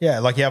good. Yeah,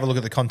 like you have a look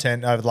at the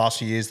content over the last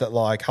few years that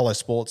like Hello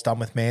Sport's done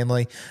with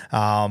Manly.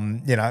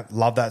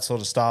 Love that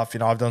sort of stuff.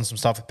 I've done some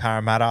stuff with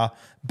Parramatta.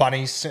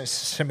 Bunny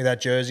sent me that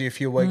jersey a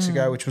few weeks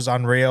ago, which was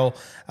unreal.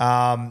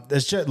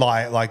 There's just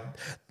like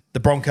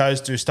the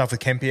Broncos do stuff with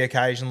Kempy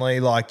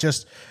occasionally, like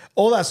just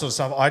all that sort of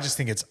stuff. I just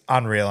think it's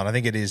unreal, and I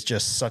think it is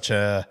just such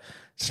an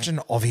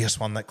obvious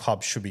one that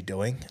clubs should be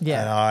doing.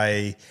 Yeah.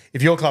 And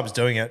if your club's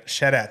doing it,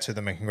 shout out to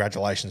them and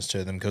congratulations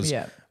to them, because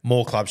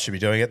more clubs should be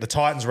doing it. The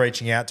Titans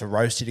reaching out to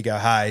Roasty to go,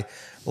 hey,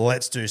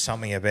 let's do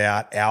something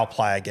about our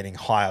player getting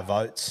higher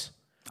votes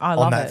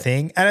on that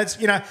thing. And it's,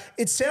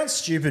 it sounds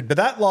stupid, but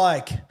that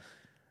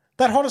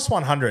hottest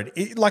 100,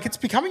 it's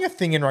becoming a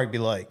thing in rugby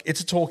league.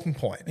 It's a talking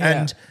point.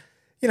 Yeah. And,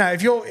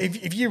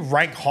 if you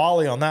rank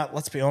highly on that,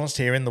 let's be honest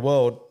here, in the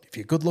world, if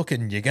you're good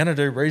looking, you're going to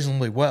do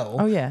reasonably well.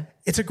 Oh, yeah.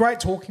 It's a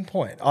great talking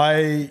point.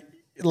 I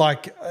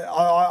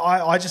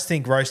just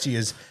think Roasty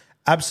has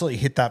absolutely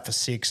hit that for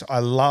 6. I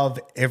love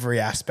every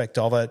aspect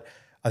of it.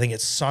 I think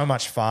it's so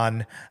much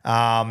fun.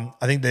 I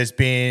think there's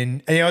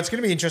been, and it's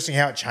going to be interesting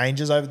how it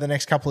changes over the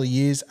next couple of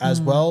years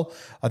as well.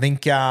 I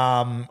think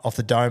off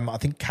the dome, I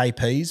think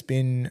KP's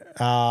been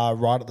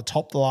right at the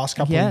top the last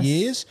couple of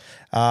years.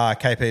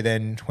 KP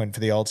then went for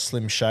the old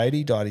Slim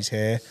Shady, dyed his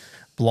hair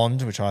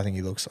blonde, which I think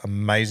he looks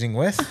amazing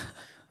with.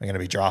 I'm going to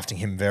be drafting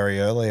him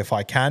very early if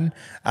I can.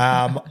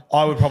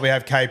 I would probably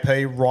have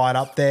KP right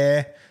up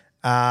there.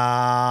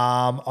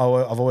 I've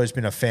always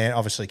been a fan,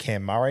 obviously,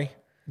 Cam Murray.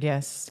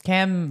 Yes,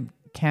 Cam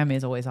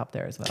is always up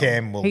there as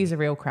well. He's a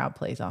real crowd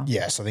pleaser.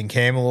 Yes, I think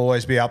Cam will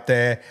always be up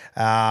there.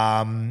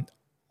 I'm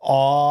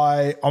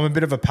a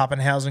bit of a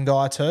Pappenhausen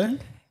guy too.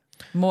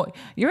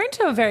 You're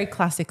into a very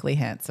classically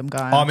handsome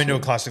guy. I'm into a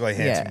classically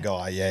handsome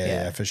guy.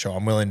 Yeah, for sure.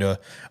 I'm willing to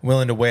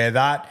wear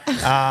that.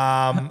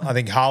 I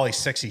think Harley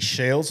Sexy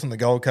Shields from the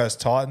Gold Coast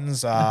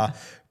Titans.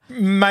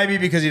 Maybe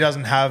because he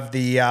doesn't have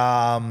the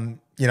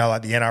the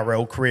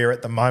NRL career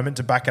at the moment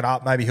to back it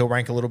up. Maybe he'll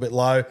rank a little bit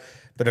low,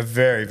 but a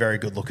very, very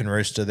good looking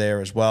rooster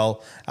there as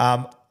well.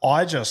 I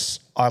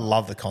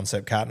love the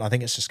concept, Kat, and I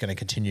think it's just going to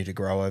continue to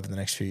grow over the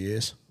next few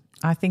years.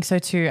 I think so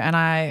too, and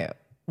I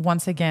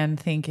once again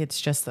think it's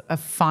just a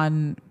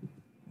fun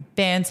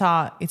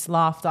banter, it's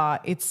laughter,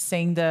 it's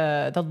seeing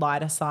the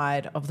lighter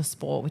side of the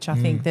sport, which I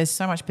think there's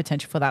so much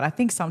potential for that. I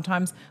think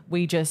sometimes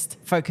we just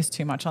focus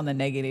too much on the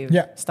negative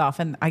stuff,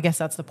 and I guess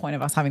that's the point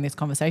of us having this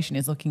conversation,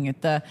 is looking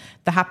at the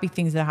happy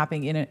things that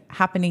are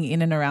happening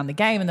in and around the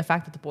game, and the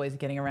fact that the boys are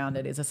getting around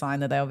it is a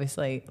sign that they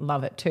obviously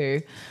love it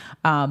too.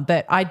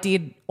 But I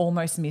did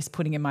almost miss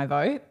putting in my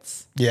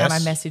votes, and I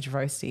messaged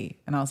Roasty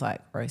and I was like,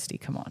 Roasty,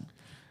 come on.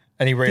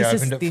 And he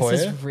reopened it for you?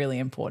 This is really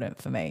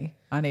important for me.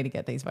 I need to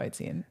get these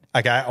votes in.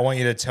 Okay, I want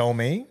you to tell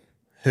me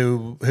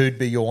who'd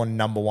be your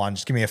number one.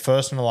 Just give me a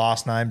first and a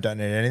last name. Don't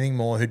need anything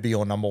more. Who'd be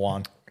your number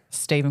one?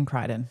 Stephen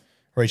Crichton.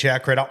 Reach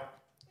out, Critter.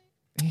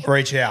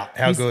 Reach out.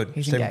 How good?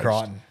 He's Stephen engaged.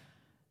 Crichton.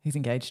 He's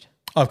engaged.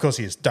 Oh, of course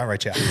he is. Don't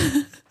reach out.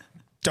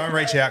 Don't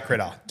reach out,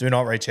 Critter. Do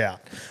not reach out.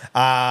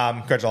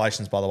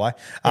 Congratulations, by the way.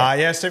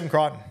 Stephen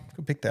Crichton.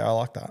 Good pick there. I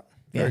like that.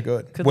 Very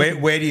good.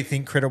 Where do you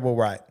think Critter will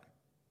rate?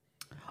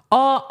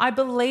 Oh, I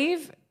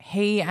believe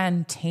he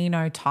and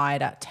Tino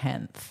tied at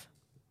 10th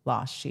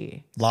last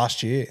year.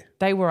 Last year?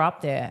 They were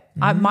up there.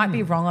 I might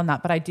be wrong on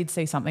that, but I did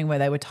see something where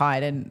they were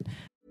tied. And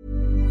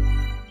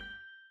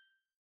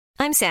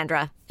I'm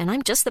Sandra, and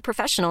I'm just the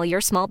professional your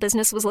small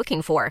business was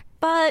looking for.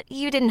 But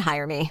you didn't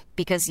hire me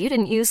because you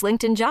didn't use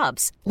LinkedIn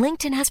Jobs.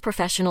 LinkedIn has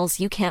professionals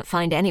you can't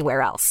find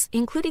anywhere else,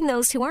 including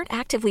those who aren't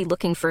actively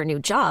looking for a new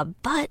job,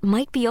 but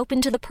might be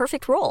open to the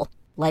perfect role,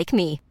 like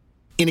me.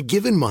 In a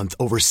given month,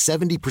 over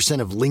 70%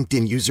 of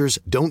LinkedIn users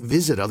don't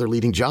visit other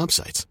leading job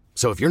sites.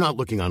 So if you're not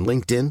looking on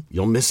LinkedIn,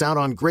 you'll miss out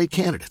on great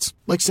candidates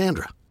like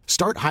Sandra.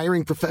 Start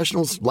hiring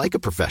professionals like a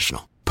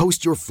professional.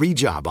 Post your free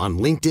job on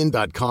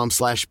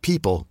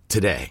linkedin.com/people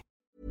today.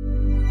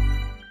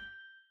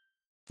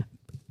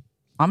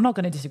 I'm not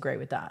going to disagree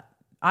with that.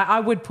 I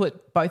would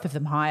put both of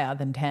them higher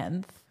than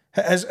 10th.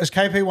 Has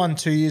KP won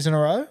 2 years in a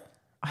row?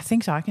 I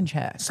think so. I can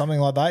check. Something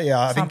like that,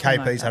 yeah. I think Something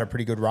KP's like had a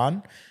pretty good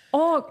run.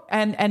 Or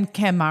and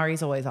Cam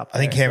Murray's always up there.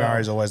 I think Cam as well.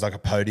 Murray's always like a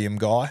podium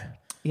guy.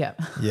 Yeah.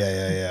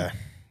 Yeah.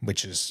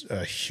 Which is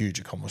a huge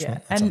accomplishment.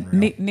 Yeah. That's And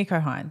unreal.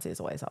 Nico Hines is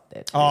always up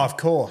there too. Oh, of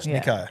course, Yeah.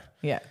 Nico.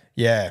 Yeah.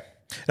 Yeah.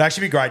 It'd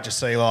actually be great to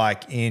see,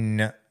 like,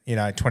 in,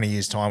 20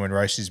 years' time when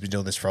Roasty's been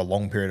doing this for a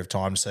long period of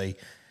time, to see,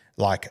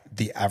 like,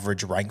 the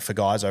average rank for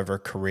guys over a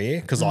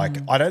career. Because, like,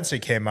 I don't see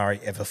Cam Murray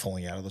ever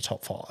falling out of the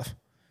top 5.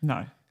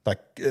 No.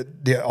 Like,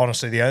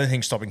 honestly, the only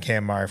thing stopping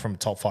Cam Murray from a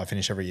top 5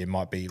 finish every year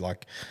might be,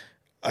 like,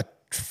 a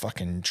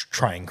fucking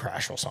train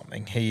crash or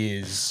something. He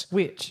is...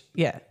 Which,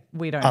 yeah,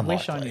 we don't unlikely.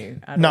 wish on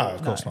you at no, all.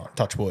 of course not.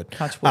 Touch wood.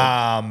 Touch wood.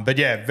 But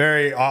yeah,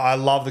 I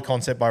love the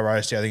concept by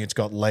Roasty. I think it's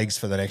got legs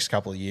for the next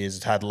couple of years.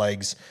 It's had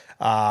legs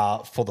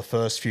for the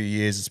first few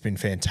years. It's been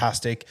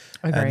fantastic.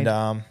 Agreed.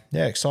 And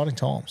yeah, exciting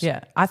times.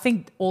 Yeah. I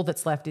think all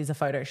that's left is a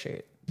photo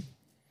shoot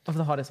of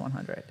the hottest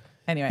 100.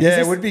 Anyway. Yeah,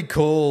 it would be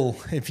cool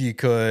if you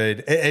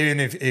could, even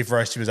if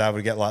Roasty was able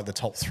to get like the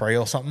top 3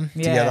 or something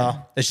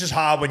together. It's just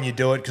hard when you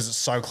do it because it's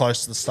so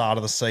close to the start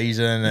of the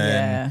season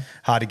and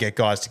hard to get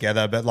guys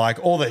together. But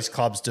like all these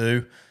clubs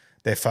do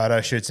their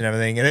photo shoots and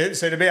everything. And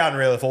so it'd be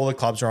unreal if all the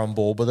clubs are on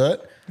board with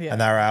it and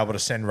they were able to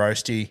send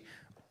Roasty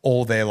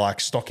all their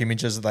like stock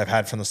images that they've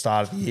had from the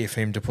start of the year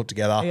for him to put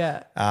together.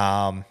 Yeah.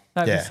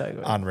 That'd be so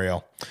good.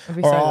 Unreal. That'd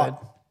be All so right.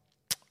 good.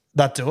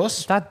 That do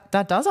us. That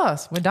does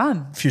us. We're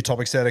done. A few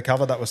topics there to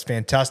cover. That was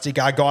fantastic.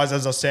 Guys,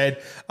 as I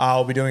said,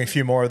 I'll be doing a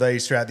few more of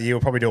these throughout the year.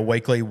 We'll probably do a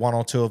weekly, 1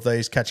 or 2 of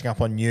these, catching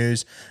up on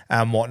news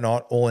and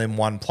whatnot, all in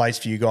one place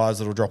for you guys.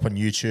 That'll drop on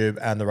YouTube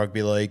and the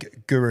Rugby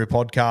League Guru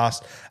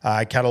podcast.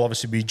 Kat will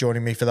obviously be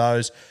joining me for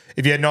those.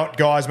 If you're not,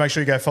 guys, make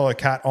sure you go follow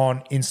Kat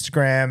on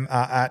Instagram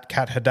at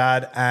Kat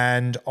Haddad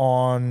and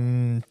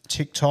on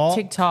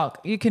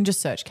TikTok. You can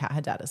just search Kat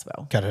Haddad as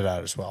well. Kat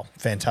Haddad as well.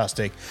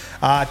 Fantastic.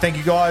 Thank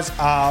you, guys.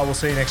 We'll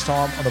see you next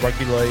time on the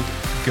Rugby League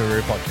Guru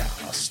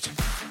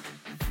podcast.